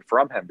is needed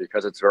from him,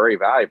 because it's very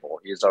valuable.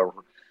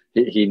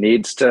 He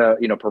needs to,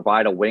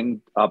 provide a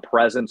wing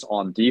presence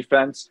on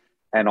defense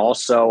and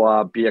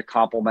also be a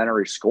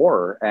complimentary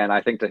scorer. And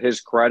I think to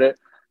his credit,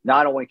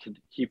 not only can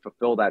he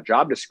fulfill that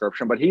job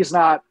description, but he's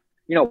not,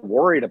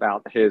 worried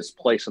about his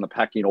place in the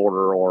pecking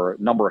order or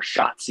number of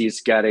shots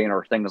he's getting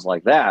or things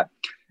like that.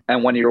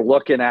 And when you're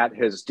looking at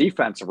his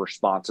defensive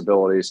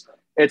responsibilities,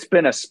 it's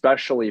been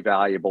especially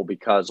valuable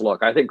because,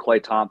 look, I think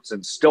Klay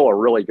Thompson's still a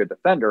really good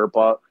defender,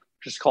 but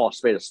just call a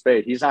spade a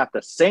spade. He's not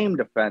the same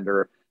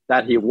defender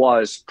that he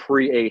was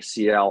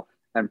pre-ACL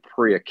and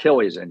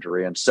pre-Achilles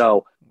injury. And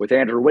so with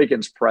Andrew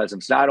Wiggins'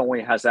 presence, not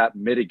only has that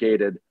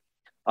mitigated,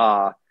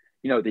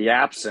 the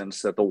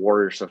absence that the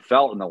Warriors have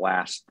felt in the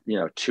last,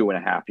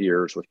 2.5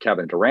 years with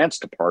Kevin Durant's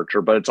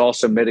departure, but it's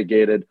also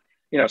mitigated,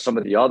 some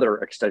of the other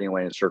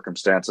extenuating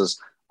circumstances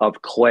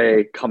of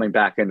Klay coming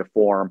back into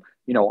form,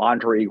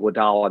 Andre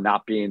Iguodala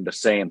not being the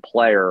same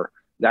player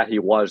that he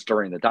was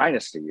during the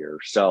dynasty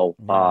years. So,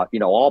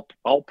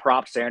 all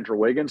props to Andrew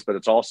Wiggins, but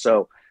it's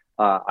also,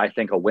 I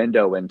think, a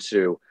window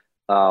into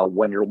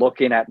when you're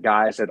looking at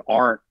guys that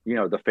aren't,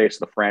 the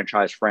face of the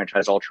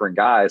franchise altering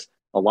guys.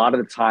 A lot of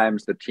the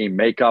times the team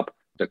makeup,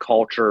 the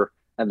culture,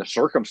 and the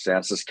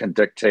circumstances can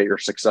dictate your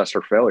success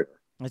or failure.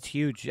 That's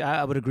huge.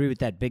 I would agree with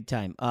that big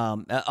time.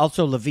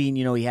 Also,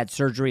 LaVine, he had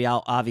surgery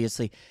out,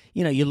 obviously.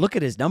 You look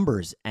at his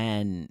numbers,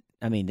 and,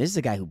 this is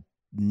a guy who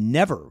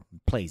never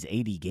plays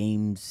 80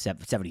 games,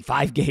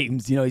 75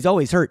 games. He's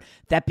always hurt.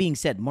 That being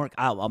said, Mark,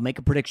 I'll make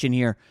a prediction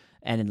here,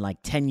 and in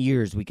 10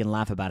 years, we can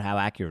laugh about how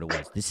accurate it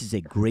was. This is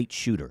a great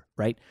shooter,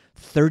 right?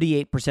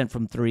 38%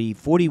 from 3,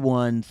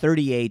 41,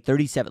 38,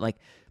 37,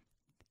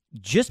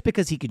 just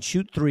because he can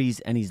shoot threes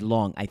and he's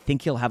long, I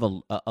think he'll have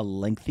a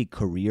lengthy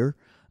career.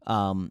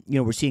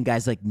 We're seeing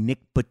guys like Nick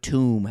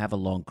Batum have a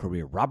long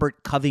career.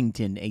 Robert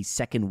Covington, a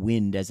second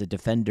wind as a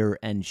defender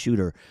and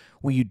shooter.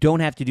 Where you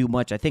don't have to do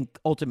much. I think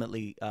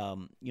ultimately,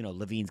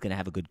 LaVine's going to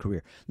have a good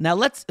career. Now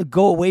let's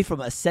go away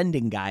from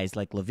ascending guys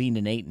like LaVine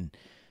and Ayton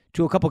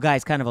to a couple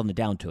guys kind of on the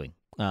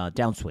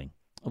downswing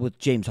with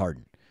James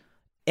Harden.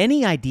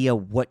 Any idea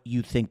what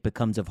you think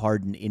becomes of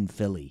Harden in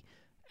Philly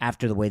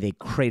after the way they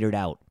cratered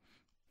out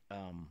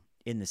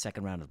in the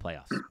second round of the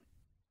playoffs?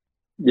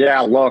 Yeah,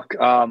 look,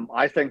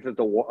 I think that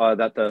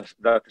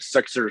the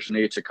Sixers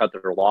need to cut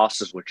their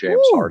losses with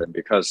James Harden,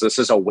 because this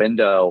is a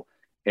window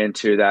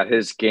into that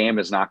his game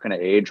is not going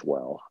to age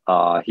well.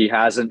 He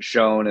hasn't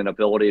shown an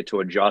ability to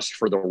adjust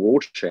for the rule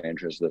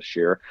changes this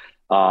year.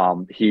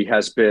 He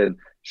has been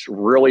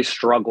really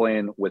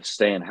struggling with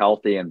staying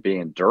healthy and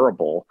being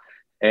durable.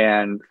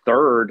 And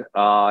third,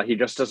 he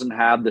just doesn't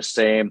have the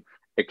same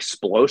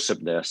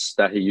explosiveness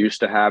that he used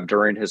to have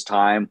during his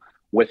time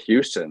with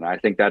Houston. I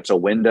think that's a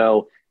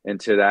window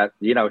into that,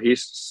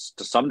 he's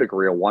to some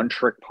degree a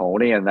one-trick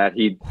pony, and that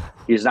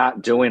he's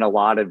not doing a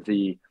lot of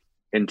the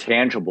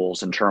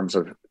intangibles in terms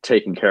of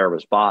taking care of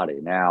his body.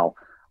 Now,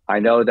 I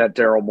know that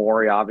Daryl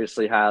Morey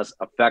obviously has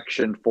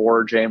affection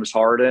for James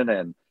Harden,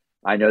 and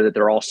I know that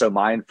they're also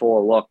mindful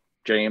of, look,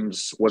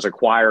 James was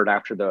acquired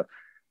after the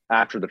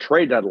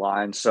trade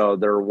deadline, so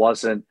there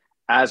wasn't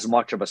as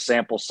much of a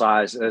sample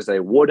size as they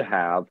would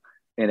have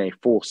in a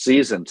full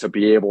season to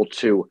be able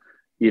to,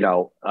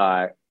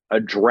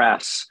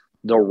 address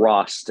the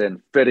rust and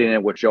fitting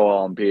in with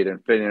Joel Embiid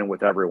and fitting in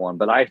with everyone.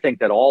 But I think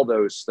that all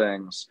those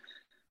things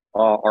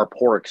are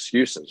poor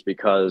excuses,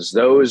 because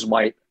those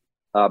might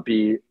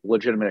be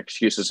legitimate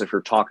excuses if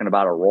you're talking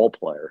about a role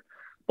player.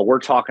 But we're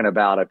talking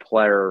about a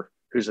player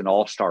who's an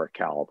all-star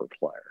caliber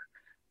player.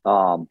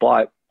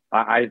 But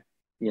I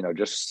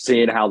just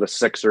seeing how the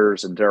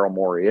Sixers and Daryl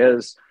Morey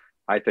is,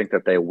 I think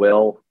that they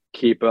will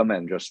keep him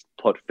and just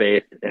put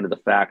faith into the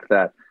fact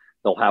that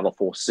they'll have a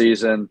full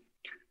season,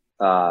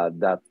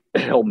 that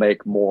he'll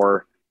make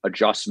more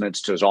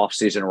adjustments to his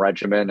offseason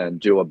regimen and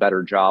do a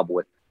better job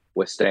with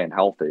staying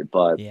healthy.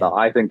 But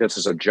I think this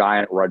is a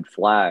giant red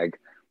flag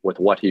with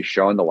what he's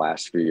shown the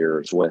last few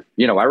years with,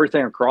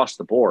 everything across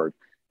the board,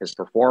 his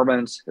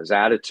performance, his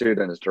attitude,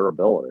 and his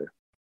durability.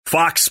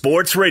 Fox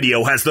Sports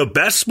Radio has the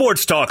best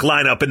sports talk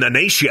lineup in the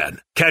nation.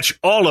 Catch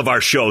all of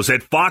our shows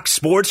at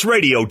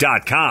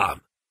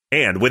foxsportsradio.com.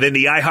 And within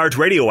the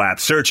iHeartRadio app,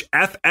 search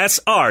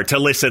FSR to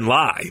listen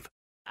live.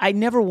 I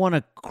never want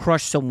to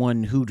crush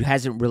someone who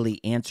hasn't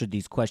really answered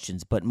these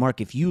questions. But, Mark,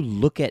 if you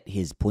look at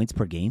his points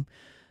per game,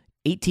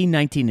 18,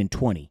 19, and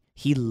 20,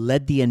 he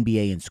led the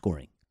NBA in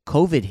scoring.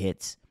 COVID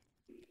hits,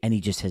 and he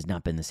just has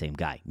not been the same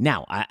guy.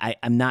 Now,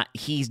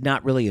 he's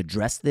not really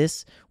addressed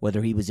this,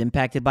 whether he was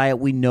impacted by it.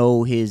 We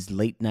know his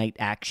late-night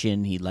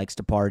action. He likes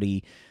to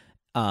party.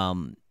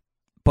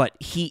 But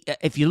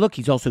if you look,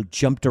 he's also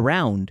jumped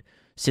around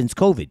since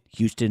COVID.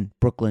 Houston,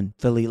 Brooklyn,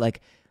 Philly.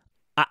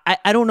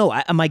 I don't know.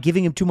 Am I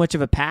giving him too much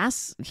of a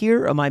pass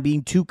here? Am I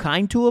being too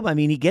kind to him? I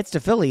mean, he gets to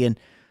Philly, and,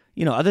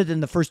 other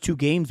than the first two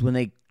games when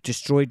they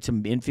destroyed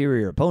some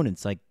inferior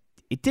opponents,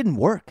 it didn't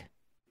work.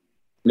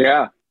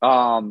 Yeah.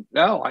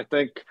 No, I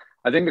think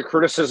the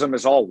criticism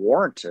is all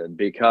warranted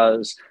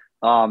because,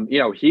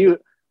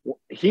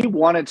 he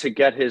wanted to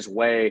get his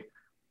way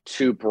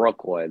to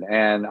Brooklyn.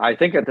 And I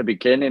think at the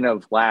beginning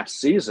of last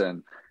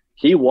season,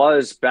 he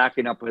was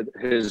backing up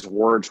his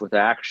words with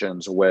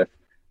actions with,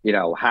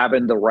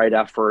 having the right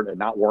effort and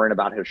not worrying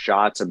about his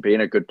shots and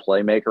being a good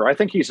playmaker. I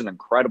think he's an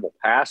incredible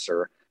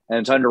passer and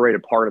it's an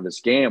underrated part of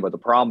his game. But the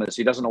problem is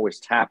he doesn't always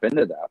tap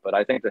into that. But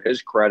I think to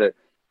his credit,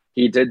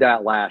 he did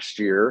that last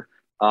year.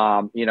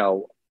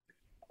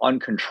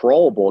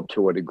 Uncontrollable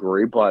to a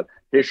degree, but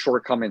his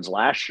shortcomings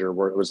last year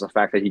where it was the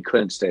fact that he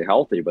couldn't stay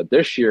healthy. But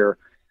this year,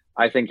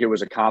 I think it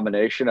was a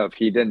combination of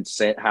he didn't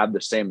have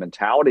the same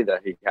mentality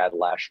that he had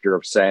last year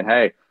of saying,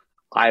 hey,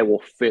 I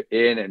will fit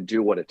in and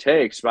do what it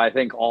takes. But I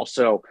think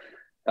also,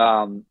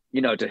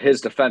 to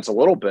his defense a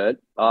little bit,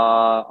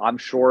 I'm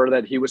sure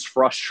that he was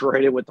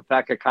frustrated with the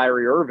fact that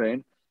Kyrie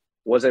Irving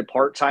was a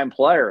part-time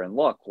player. And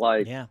look,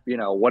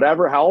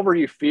 however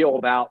you feel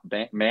about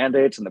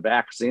mandates and the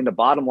vaccine, the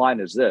bottom line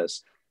is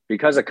this: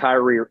 because of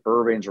Kyrie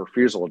Irving's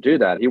refusal to do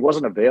that, he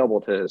wasn't available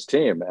to his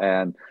team.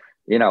 And,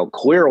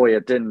 clearly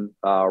it didn't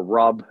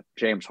rub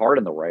James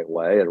Harden the right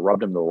way. It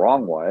rubbed him the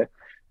wrong way.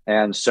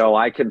 And so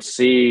I can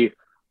see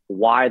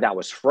why that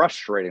was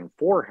frustrating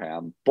for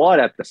him. But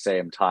at the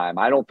same time,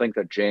 I don't think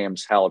that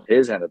James held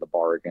his end of the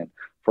bargain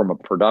from a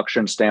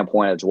production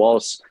standpoint, as well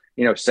as,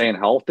 staying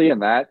healthy.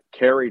 And that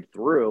carried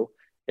through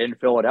in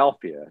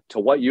Philadelphia. To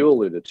what you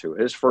alluded to,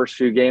 his first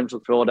few games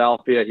with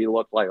Philadelphia, he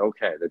looked like,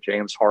 okay, the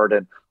James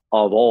Harden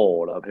of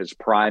old, of his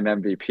prime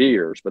MVP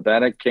years. But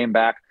then it came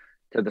back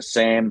to the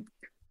same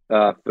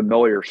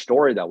familiar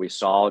story that we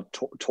saw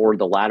toward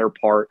the latter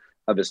part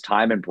of his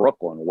time in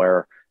Brooklyn,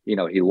 where,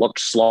 he looked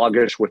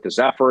sluggish with his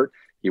effort.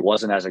 He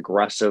wasn't as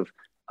aggressive,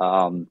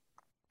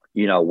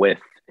 with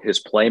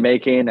his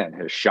playmaking and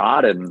his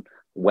shot. And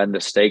when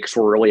the stakes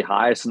were really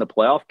highest in the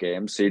playoff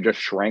games, he just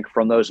shrank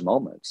from those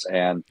moments.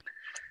 And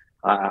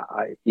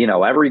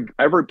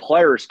every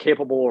player is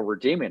capable of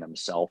redeeming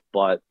himself.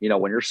 But,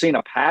 when you're seeing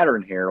a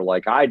pattern here,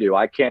 like I do,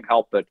 I can't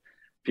help but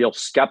feel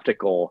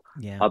skeptical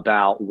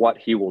about what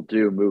he will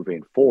do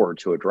moving forward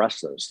to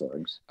address those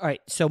things. All right.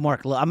 So,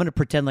 Mark, I'm going to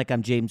pretend like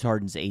I'm James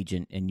Harden's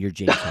agent and you're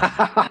James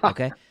Harden.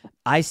 Okay.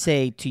 I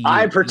say to you,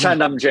 I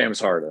pretend I'm James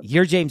Harden.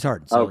 You're James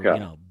Harden. So,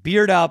 okay.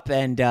 Beard up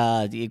and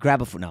you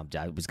grab a no,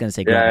 I was going to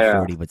say grab a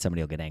 40, but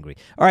somebody will get angry.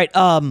 All right.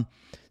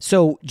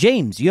 So,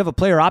 James, you have a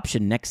player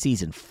option next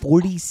season,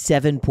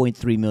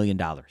 $47.3 million.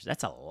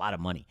 That's a lot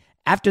of money.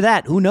 After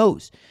that, who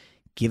knows?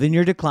 Given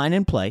your decline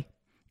in play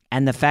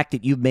and the fact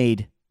that you've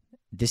made,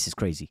 this is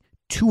crazy,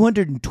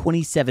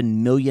 $227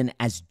 million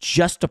as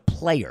just a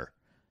player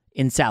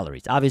in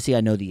salaries. Obviously,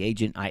 I know the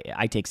agent.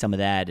 I take some of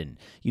that. And,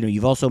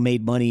 you've also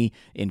made money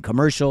in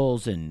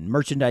commercials and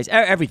merchandise,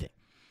 everything.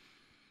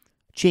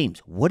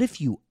 James, what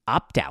if you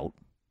opt out,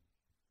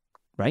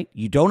 right?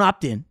 You don't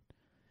opt in.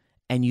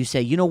 And you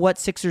say, you know what,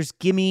 Sixers,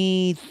 give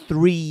me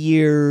 3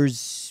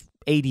 years,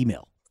 80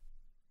 mil.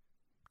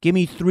 Give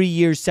me 3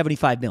 years,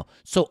 75 mil.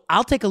 So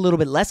I'll take a little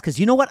bit less because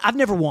you know what? I've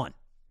never won.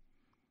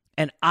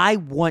 And I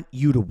want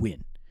you to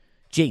win.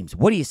 James,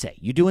 what do you say?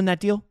 You doing that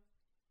deal?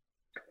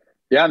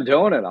 Yeah, I'm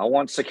doing it. I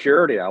want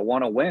security. I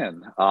want to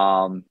win.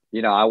 I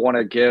want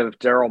to give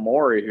Daryl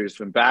Morey, who's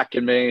been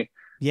backing me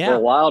for a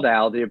while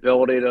now, the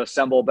ability to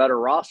assemble a better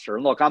roster.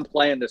 And look, I'm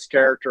playing this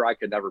character. I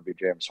could never be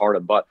James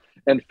Harden. But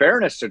in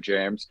fairness to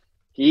James,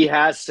 he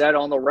has said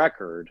on the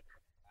record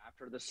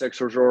after the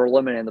Sixers were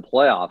eliminated in the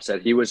playoffs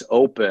that he was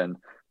open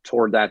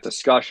toward that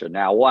discussion.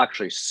 Now, we'll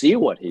actually see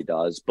what he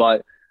does.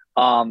 But,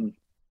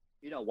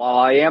 While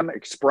I am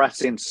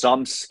expressing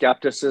some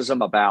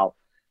skepticism about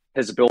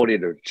his ability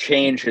to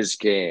change his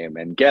game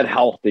and get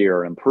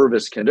healthier, improve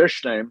his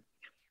conditioning,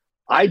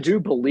 I do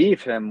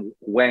believe him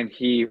when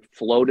he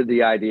floated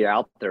the idea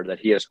out there that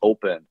he is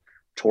open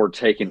toward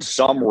taking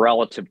some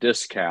relative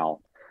discount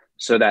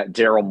so that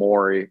Daryl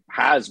Morey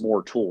has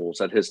more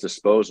tools at his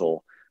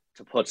disposal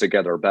to put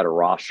together a better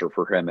roster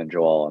for him and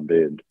Joel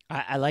Embiid.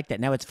 I like that.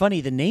 Now, it's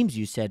funny, the names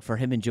you said for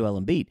him and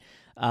Joel Embiid.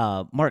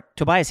 Mark,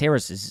 Tobias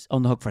Harris is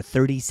on the hook for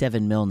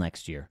 $37 million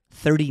next year,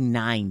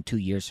 $39 2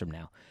 years from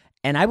now.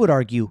 And I would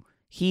argue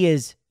he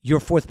is your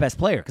fourth best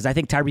player because I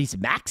think Tyrese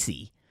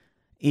Maxey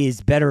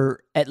is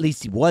better, at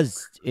least he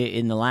was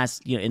in the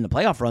last, in the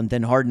playoff run,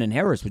 than Harden and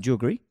Harris. Would you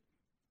agree?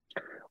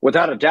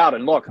 Without a doubt.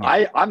 And look,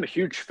 yeah. I'm a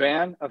huge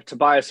fan of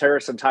Tobias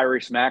Harris and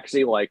Tyrese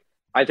Maxey.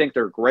 I think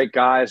they're great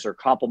guys. They're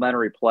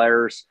complementary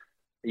players.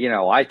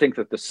 I think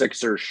that the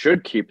Sixers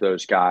should keep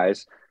those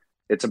guys.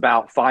 It's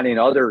about finding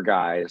other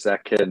guys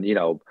that can,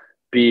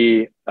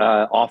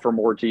 offer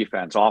more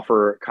defense,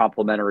 offer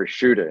complementary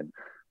shooting.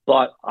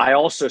 But I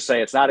also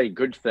say it's not a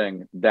good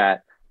thing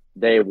that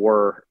they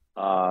were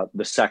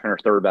the second or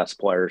third best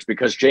players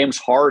because James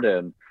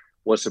Harden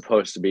was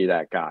supposed to be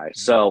that guy.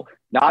 So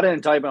not an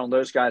indictment on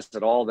those guys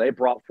at all. They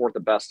brought forth the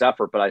best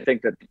effort. But I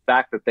think that the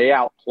fact that they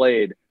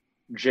outplayed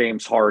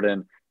James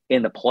Harden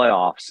in the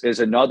playoffs is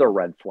another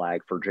red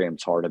flag for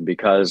James Harden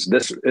because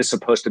this is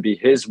supposed to be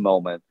his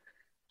moment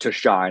to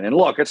shine. And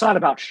look, it's not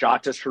about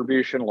shot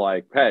distribution.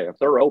 Hey, if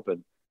they're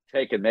open,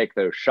 take and make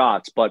those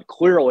shots. But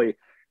clearly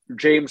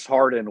James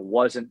Harden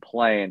wasn't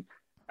playing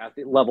at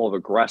the level of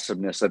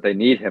aggressiveness that they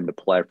need him to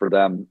play for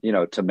them,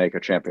 to make a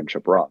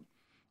championship run.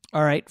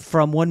 All right.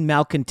 From one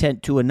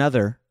malcontent to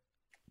another,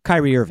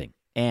 Kyrie Irving.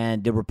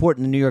 And the report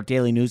in the New York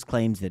Daily News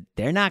claims that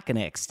they're not going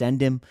to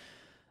extend him.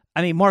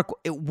 I mean, Mark,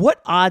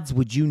 what odds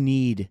would you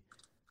need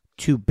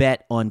to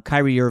bet on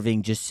Kyrie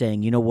Irving just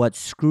saying, you know what,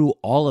 screw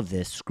all of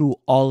this, screw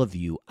all of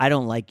you. I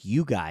don't like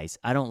you guys.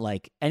 I don't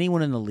like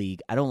anyone in the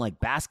league. I don't like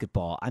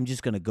basketball. I'm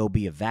just going to go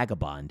be a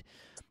vagabond.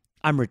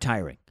 I'm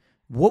retiring.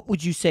 What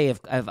would you say if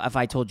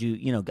I told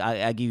you,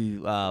 I give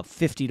you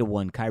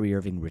 50-1 Kyrie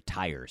Irving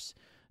retires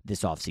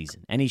this offseason?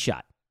 Any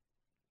shot?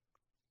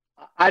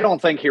 I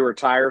don't think he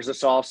retires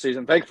this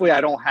offseason. Thankfully, I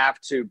don't have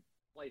to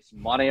place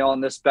money on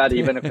this bet,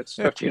 even if it's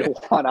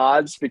 50-1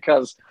 odds,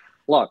 because,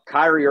 look,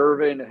 Kyrie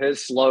Irving,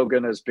 his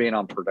slogan is being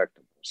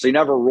unpredictable. So you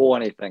never rule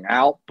anything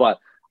out, but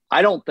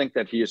I don't think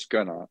that he's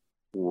going to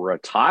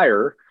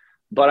retire.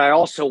 But I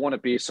also want to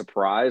be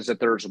surprised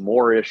that there's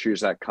more issues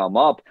that come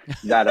up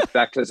that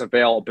affect his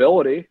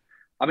availability.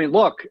 I mean,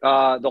 look,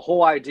 the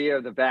whole idea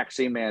of the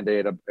vaccine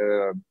mandate,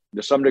 to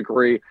some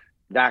degree,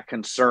 that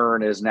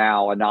concern is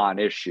now a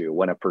non-issue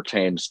when it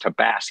pertains to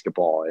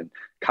basketball and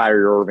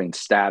Kyrie Irving's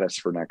status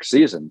for next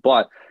season.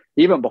 But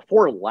even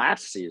before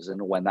last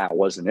season, when that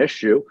was an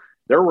issue,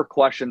 there were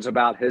questions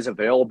about his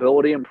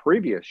availability in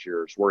previous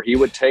years where he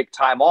would take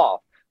time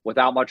off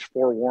without much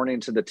forewarning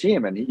to the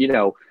team. And,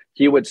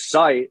 he would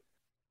cite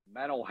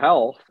mental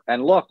health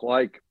and look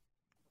like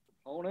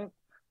opponent.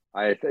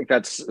 I think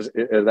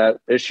that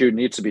issue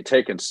needs to be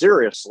taken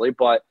seriously,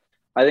 but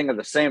I think at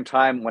the same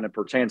time, when it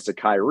pertains to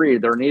Kyrie,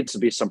 there needs to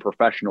be some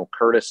professional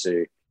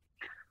courtesy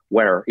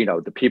where,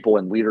 the people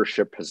in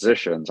leadership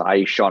positions,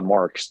 i.e. Sean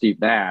Marks, Steve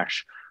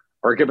Nash,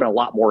 are given a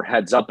lot more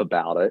heads up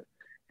about it.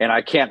 And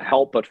I can't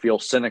help but feel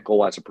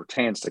cynical as it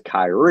pertains to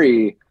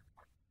Kyrie.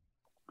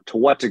 To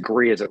what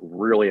degree is it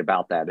really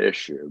about that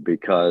issue?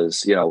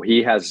 Because,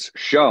 he has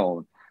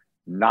shown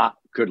not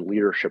good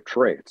leadership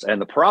traits.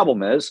 And the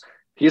problem is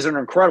he's an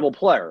incredible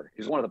player.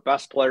 He's one of the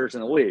best players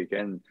in the league.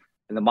 And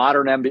in the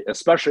modern NBA,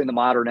 especially in the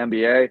modern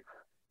NBA,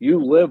 you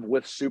live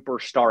with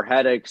superstar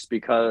headaches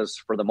because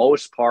for the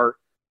most part,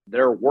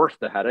 they're worth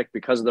the headache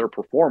because of their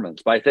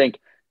performance. But I think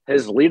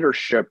his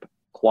leadership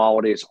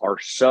qualities are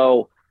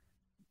so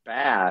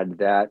bad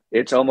that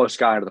it's almost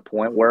gotten to the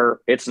point where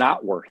it's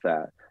not worth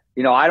that.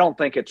 I don't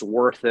think it's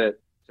worth it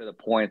to the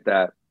point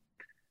that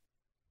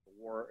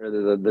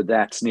the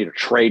Nets need to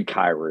trade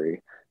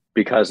Kyrie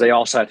because they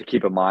also have to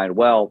keep in mind,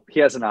 well, he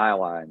has an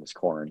ally in his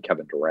corner in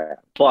Kevin Durant.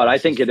 But I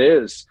think it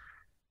is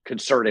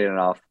concerning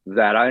enough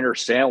that I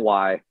understand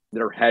why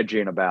they're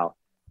hedging about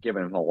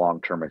giving him a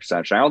long-term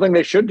extension. I don't think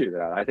they should do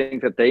that. I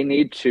think that they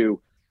need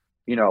to,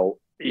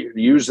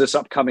 use this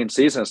upcoming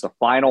season as the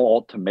final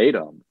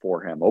ultimatum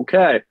for him.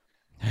 Okay,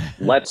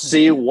 let's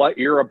see what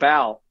you're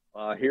about.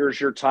 Here's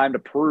your time to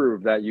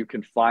prove that you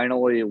can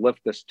finally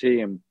lift this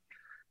team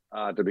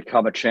to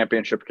become a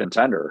championship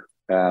contender.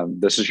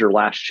 This is your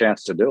last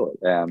chance to do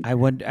it. I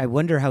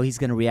wonder how he's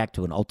going to react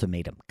to an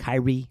ultimatum.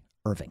 Kyrie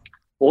Irving.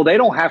 Well, they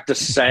don't have to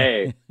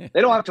say, they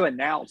don't have to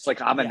announce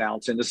I'm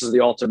announcing this is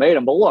the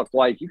ultimatum. But look,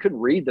 you can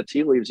read the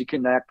tea leaves, you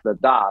connect the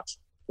dots.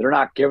 They're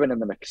not giving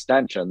him an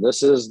extension.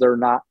 They're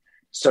not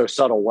so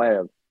subtle way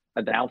of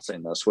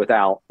announcing this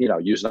without,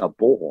 using a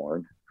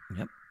bullhorn.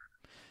 Yep.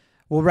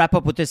 We'll wrap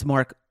up with this,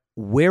 Mark.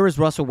 Where is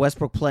Russell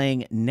Westbrook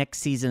playing next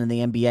season in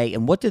the NBA,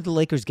 and what did the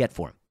Lakers get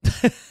for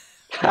him?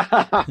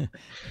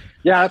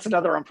 Yeah, that's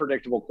another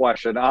unpredictable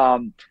question.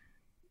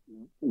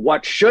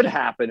 what should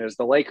happen is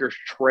the Lakers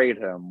trade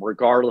him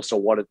regardless of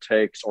what it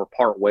takes or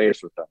part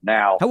ways with him.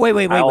 Now,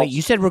 wait.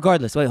 You said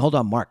regardless. Wait, hold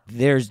on, Mark.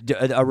 There's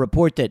a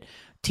report that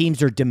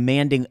teams are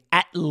demanding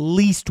at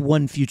least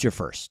one future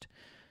first.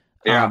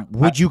 Yeah.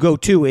 Would you go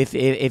two if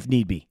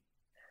need be?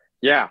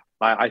 Yeah,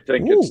 I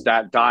think it's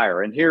that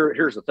dire. And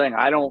here's the thing.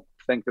 I don't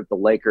think that the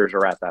Lakers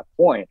are at that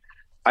point.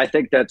 I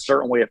think that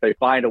certainly if they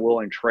find a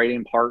willing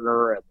trading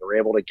partner and they're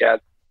able to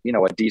get,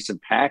 a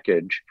decent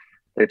package,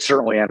 they'd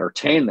certainly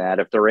entertain that.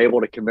 If they're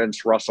able to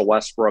convince Russell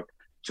Westbrook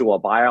to a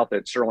buyout,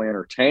 they'd certainly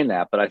entertain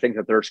that. But I think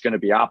that there's going to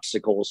be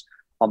obstacles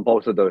on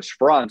both of those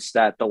fronts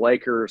that the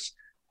Lakers,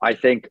 I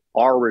think,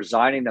 are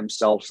resigning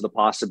themselves to the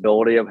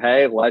possibility of,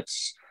 hey,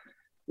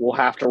 we'll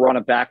have to run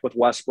it back with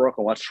Westbrook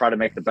and let's try to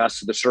make the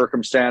best of the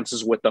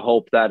circumstances with the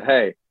hope that,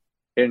 hey,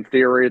 in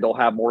theory, they'll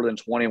have more than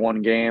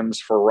 21 games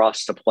for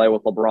Russ to play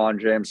with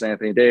LeBron James,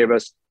 Anthony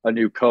Davis, a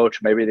new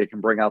coach. Maybe they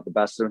can bring out the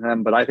best of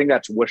him. But I think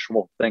that's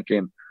wishful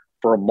thinking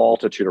for a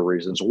multitude of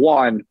reasons.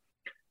 One,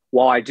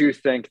 while I do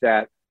think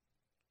that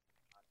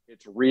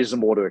it's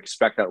reasonable to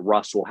expect that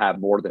Russ will have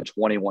more than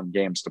 21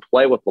 games to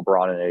play with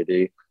LeBron and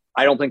AD,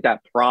 I don't think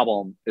that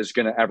problem is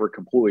going to ever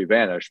completely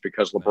vanish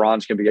because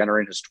LeBron's going to be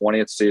entering his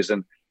 20th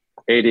season.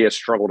 AD has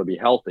struggled to be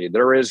healthy.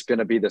 There is going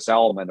to be this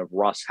element of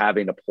Russ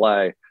having to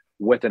play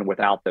with and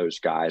without those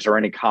guys or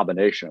any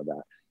combination of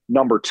that.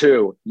 Number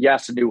two,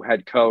 yes, a new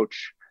head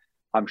coach.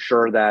 I'm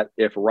sure that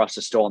if Russ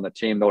is still on the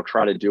team, they'll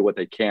try to do what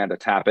they can to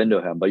tap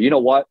into him. But you know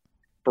what?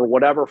 For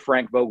whatever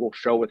Frank Vogel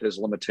show with his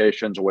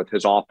limitations or with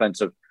his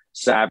offensive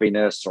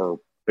savviness or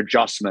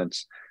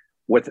adjustments,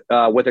 with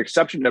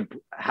exception of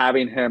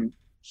having him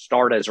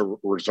start as a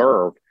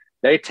reserve,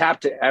 they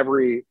tapped to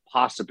every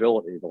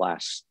possibility the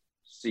last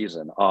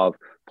season of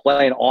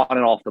playing on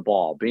and off the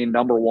ball, being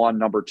number one,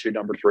 number two,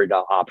 number three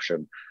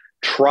option,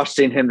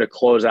 trusting him to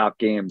close out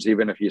games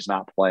even if he's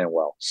not playing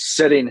well,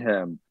 sitting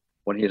him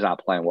when he's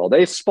not playing well.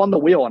 They spun the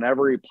wheel on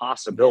every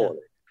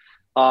possibility.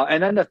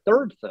 And then the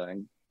third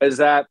thing is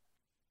that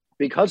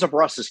because of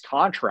Russ's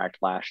contract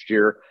last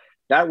year,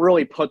 that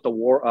really put the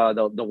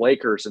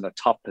Lakers in a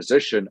tough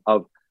position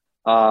of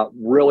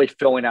really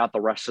filling out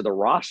the rest of the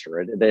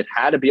roster. They've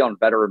had to be on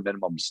veteran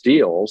minimums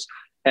deals.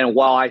 And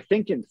while I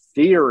think in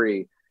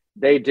theory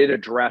they did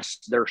address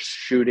their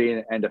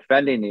shooting and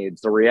defending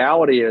needs, the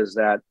reality is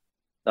that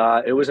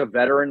it was a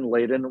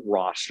veteran-laden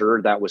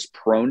roster that was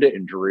prone to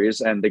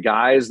injuries, and the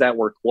guys that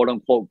were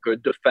quote-unquote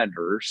good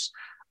defenders,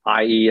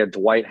 i.e. a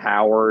Dwight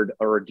Howard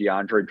or a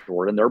DeAndre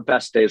Jordan, their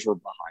best days were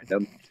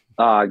behind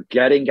them.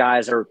 Getting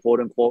guys that are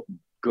quote-unquote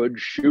good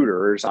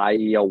shooters,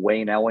 i.e. a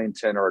Wayne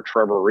Ellington or a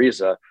Trevor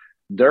Ariza,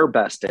 their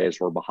best days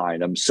were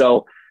behind them.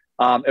 So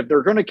if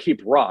they're going to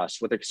keep Russ,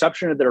 with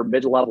exception of their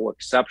mid-level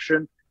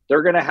exception,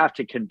 they're going to have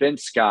to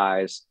convince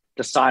guys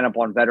to sign up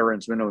on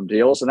veterans minimum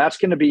deals. And that's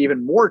going to be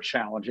even more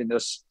challenging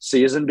this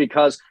season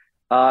because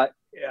I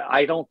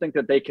don't think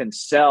that they can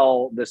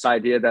sell this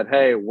idea that,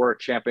 hey, we're a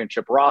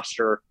championship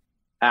roster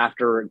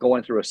after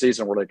going through a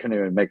season where they couldn't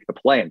even make the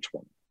play-in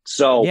tournament.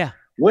 So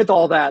with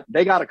all that,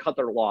 they got to cut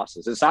their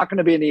losses. It's not going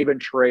to be an even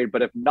trade,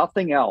 but if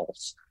nothing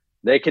else,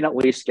 they can at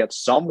least get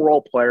some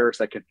role players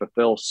that can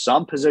fulfill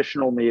some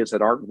positional needs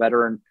that aren't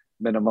veteran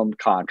minimum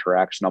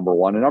contracts, number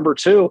one. And number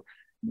two,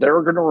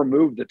 they're going to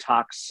remove the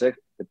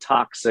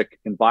toxic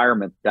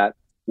environment that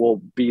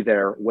will be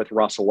there with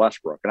Russell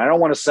Westbrook. And I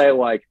don't want to say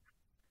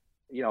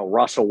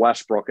Russell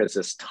Westbrook is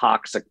this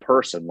toxic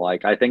person.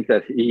 I think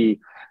that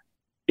he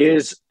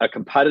is a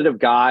competitive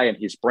guy and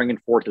he's bringing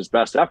forth his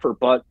best effort,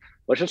 but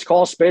let's just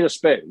call a spade a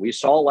spade. We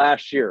saw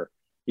last year,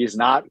 he's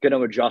not going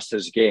to adjust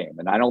his game.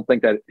 And I don't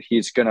think that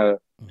he's going to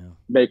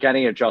make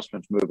any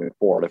adjustments moving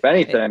forward. If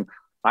anything,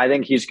 I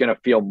think he's going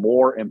to feel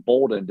more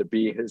emboldened to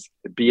be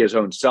his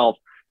own self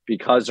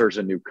because there's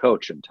a new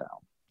coach in town.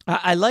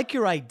 I like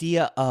your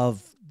idea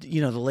of,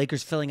 the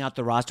Lakers filling out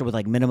the roster with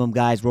minimum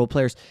guys, role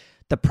players.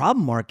 The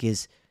problem, Mark,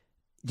 is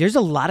there's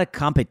a lot of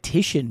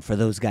competition for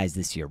those guys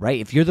this year, right?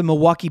 If you're the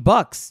Milwaukee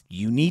Bucks,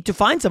 you need to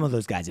find some of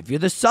those guys. If you're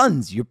the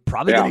Suns, you're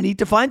probably going to need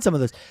to find some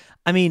of those.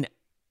 I mean,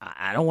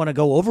 I don't want to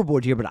go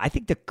overboard here, but I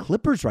think the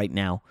Clippers right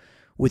now,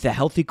 with a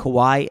healthy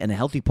Kawhi and a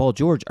healthy Paul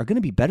George, are going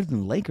to be better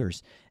than the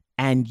Lakers.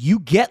 And you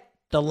get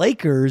the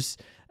Lakers,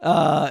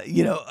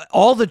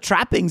 all the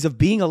trappings of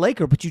being a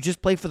Laker, but you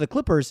just play for the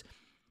Clippers.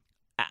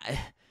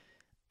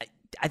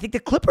 I think the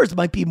Clippers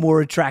might be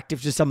more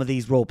attractive to some of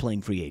these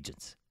role-playing free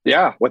agents.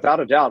 Yeah, without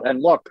a doubt.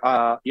 And look,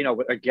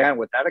 again,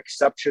 with that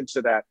exception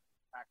to that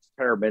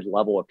taxpayer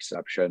mid-level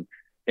exception,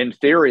 in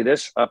theory,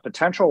 this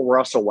potential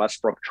Russell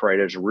Westbrook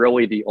trade is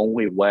really the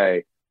only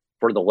way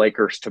for the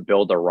Lakers to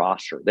build their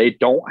roster. They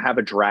don't have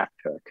a draft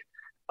pick.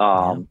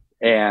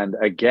 And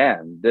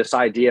again, this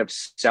idea of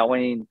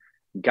selling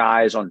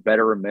guys on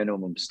veteran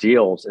minimums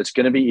deals, it's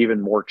going to be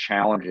even more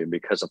challenging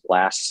because of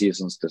last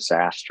season's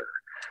disaster.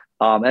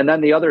 And then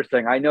the other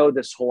thing, I know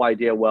this whole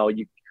idea,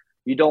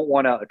 you don't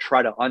want to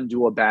try to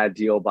undo a bad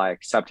deal by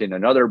accepting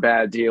another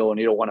bad deal, and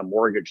you don't want to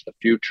mortgage the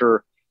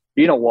future.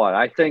 You know what?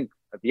 I think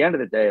at the end of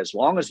the day, as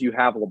long as you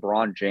have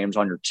LeBron James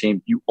on your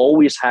team, you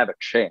always have a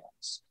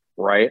chance,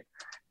 right?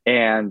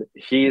 And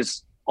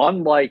he's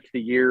unlike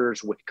the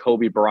years with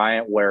Kobe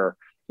Bryant where,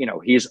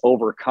 he's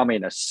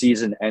overcoming a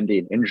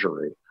season-ending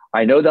injury.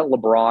 I know that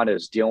LeBron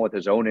is dealing with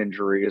his own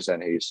injuries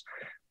and he's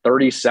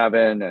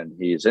 37 and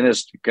he's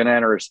going to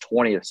enter his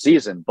 20th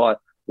season. But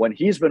when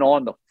he's been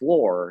on the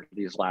floor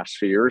these last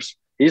few years,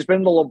 he's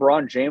been the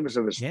LeBron James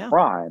of his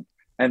prime.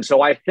 And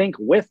so I think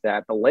with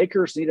that, the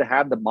Lakers need to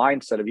have the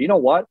mindset of, you know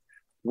what,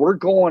 we're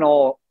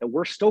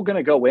still going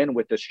to go in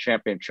with this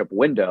championship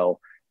window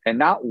and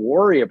not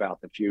worry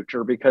about the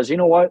future, because you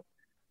know what,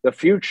 the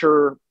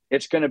future,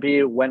 it's going to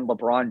be when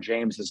LeBron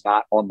James is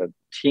not on the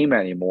team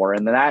anymore.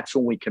 And that's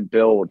when we can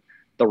build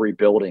the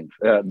rebuilding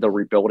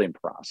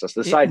process.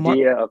 This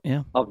idea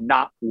of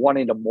not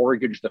wanting to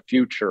mortgage the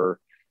future,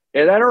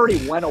 that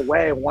already went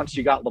away once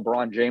you got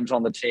LeBron James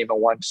on the team and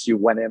once you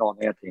went in on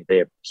Anthony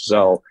Davis.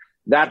 So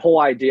that whole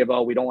idea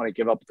of, we don't want to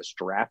give up this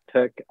draft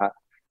pick.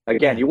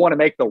 You want to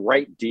make the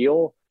right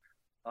deal.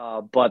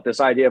 But this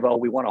idea of,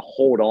 we want to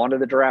hold on to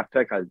the draft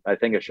pick, I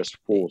think it's just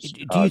fool's.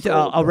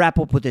 I'll wrap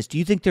up with this. Do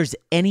you think there's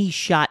any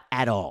shot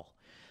at all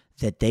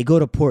that they go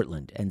to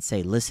Portland and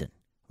say, listen,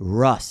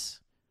 Russ,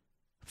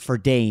 for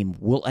Dame,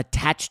 will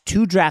attach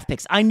 2 draft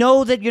picks? I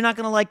know that you're not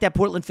going to like that.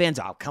 Portland fans,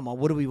 come on,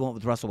 what do we want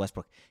with Russell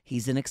Westbrook?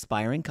 He's an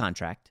expiring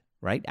contract,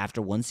 right,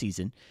 after 1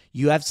 season.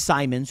 You have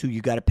Simons, who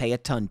you got to pay a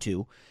ton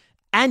to,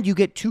 and you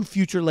get 2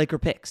 future Laker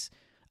picks.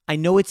 I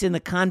know it's in the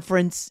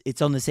conference.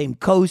 It's on the same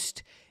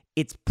coast.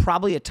 It's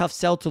probably a tough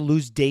sell to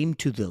lose Dame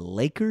to the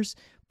Lakers.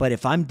 But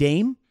if I'm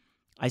Dame,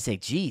 I say,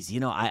 geez,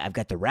 I've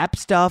got the rap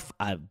stuff.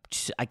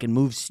 I can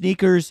move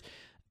sneakers.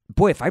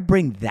 Boy, if I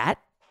bring that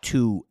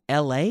to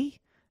L.A.,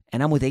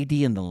 and I'm with AD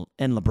and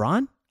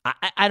LeBron,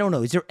 I don't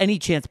know. Is there any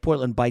chance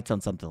Portland bites on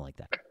something like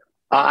that?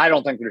 I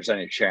don't think there's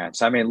any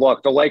chance. I mean,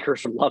 look, the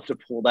Lakers would love to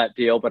pull that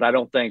deal, but I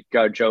don't think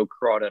Joe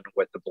Cronin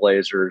with the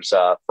Blazers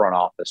front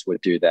office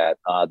would do that.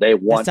 They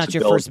want That's not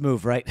your first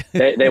move, right?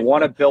 they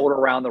want to build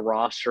around the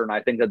roster, and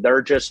I think that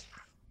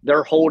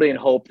they're holding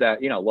hope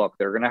that, look,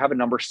 they're going to have a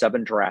number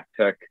 7 draft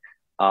pick.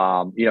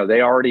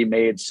 They already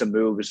made some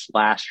moves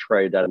last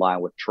trade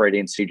deadline with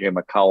trading CJ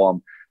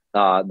McCollum.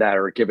 That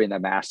are giving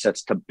them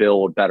assets to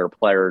build better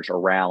players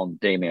around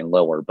Damian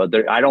Lillard.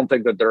 But I don't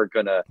think that they're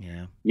going to,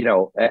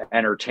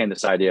 entertain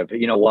this idea of,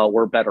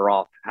 we're better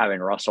off having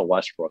Russell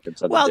Westbrook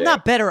instead of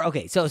not better.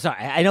 Okay, so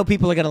sorry. I know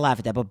people are going to laugh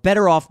at that, but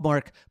better off,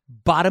 Mark,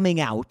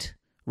 bottoming out,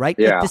 right?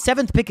 Yeah. The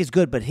 7th pick is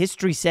good, but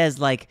history says,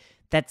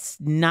 that's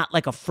not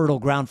like a fertile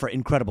ground for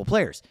incredible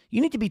players.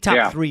 You need to be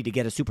top 3 to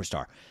get a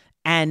superstar.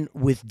 And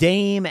with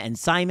Dame and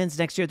Simons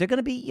next year, they're going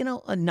to be,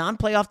 a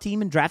non-playoff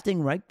team and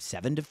drafting, right,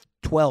 7 to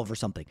 12 or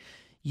something.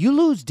 You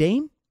lose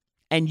Dame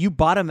and you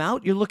bottom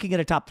out, you're looking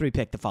at a top 3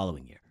 pick the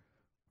following year,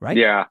 right?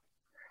 Yeah.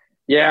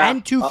 Yeah.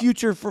 And 2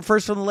 future for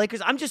first from the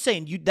Lakers. I'm just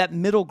saying, that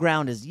middle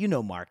ground is,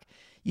 Mark,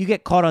 you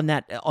get caught on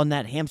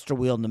that hamster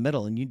wheel in the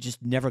middle and you're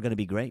just never going to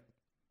be great.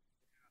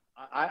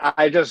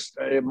 I just,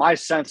 my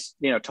sense,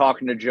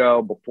 talking to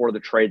Joe before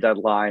the trade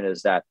deadline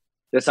is that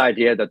this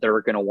idea that they're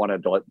going to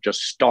want to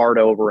just start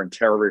over and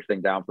tear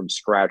everything down from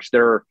scratch,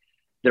 they're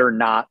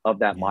not of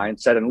that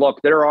mindset. And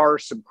look, there are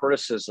some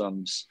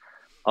criticisms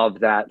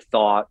of that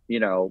thought,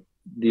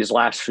 these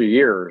last few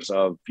years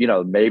of,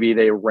 maybe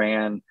they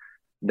ran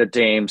the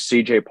Dame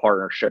CJ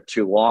partnership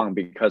too long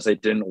because they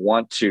didn't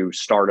want to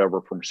start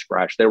over from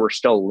scratch. They were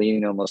still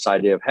leaning on this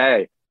idea of,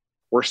 hey,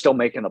 we're still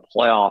making the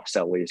playoffs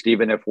at least.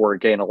 Even if we're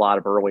getting a lot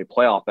of early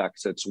playoff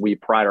exits, we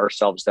pride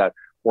ourselves that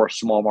we're a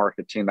small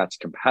market team that's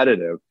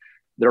competitive.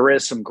 There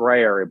is some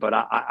gray area, but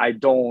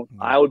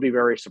I would be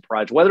very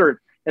surprised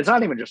whether it's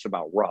not even just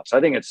about Russ. I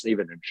think it's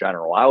even in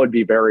general. I would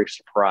be very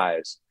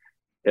surprised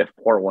if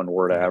Portland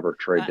were to ever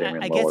trade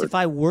Damian Lillard. I guess if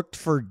I worked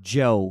for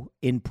Joe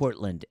in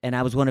Portland and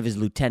I was one of his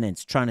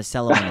lieutenants trying to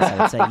sell him on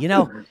this, I would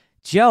say,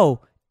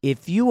 Joe,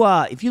 if you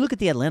look at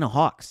the Atlanta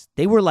Hawks,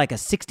 they were like a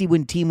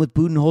 60-win team with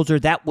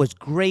Budenholzer. That was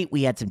great.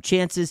 We had some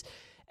chances.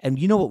 And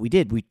you know what we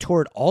did? We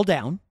tore it all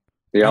down.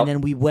 Yep. And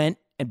then we went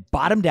and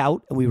bottomed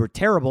out, and we were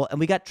terrible, and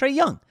we got Trae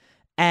Young.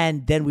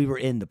 And then we were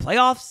in the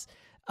playoffs,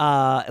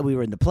 and we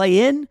were in the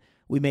play-in.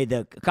 We made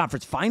the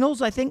conference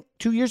finals, I think,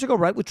 2 years ago,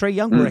 right, with Trae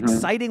Young. We're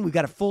exciting. We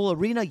got a full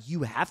arena.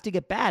 You have to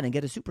get bad and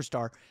get a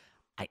superstar.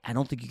 I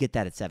don't think you get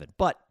that at 7.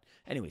 But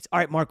anyways, all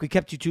right, Mark, we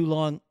kept you too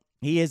long.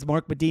 He is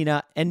Mark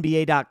Medina,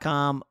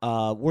 NBA.com,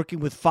 working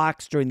with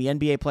Fox during the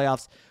NBA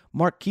playoffs.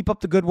 Mark, keep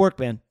up the good work,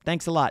 man.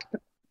 Thanks a lot.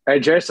 Hey,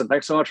 Jason,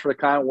 thanks so much for the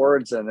kind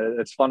words, and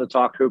it's fun to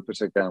talk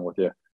hoops again with you.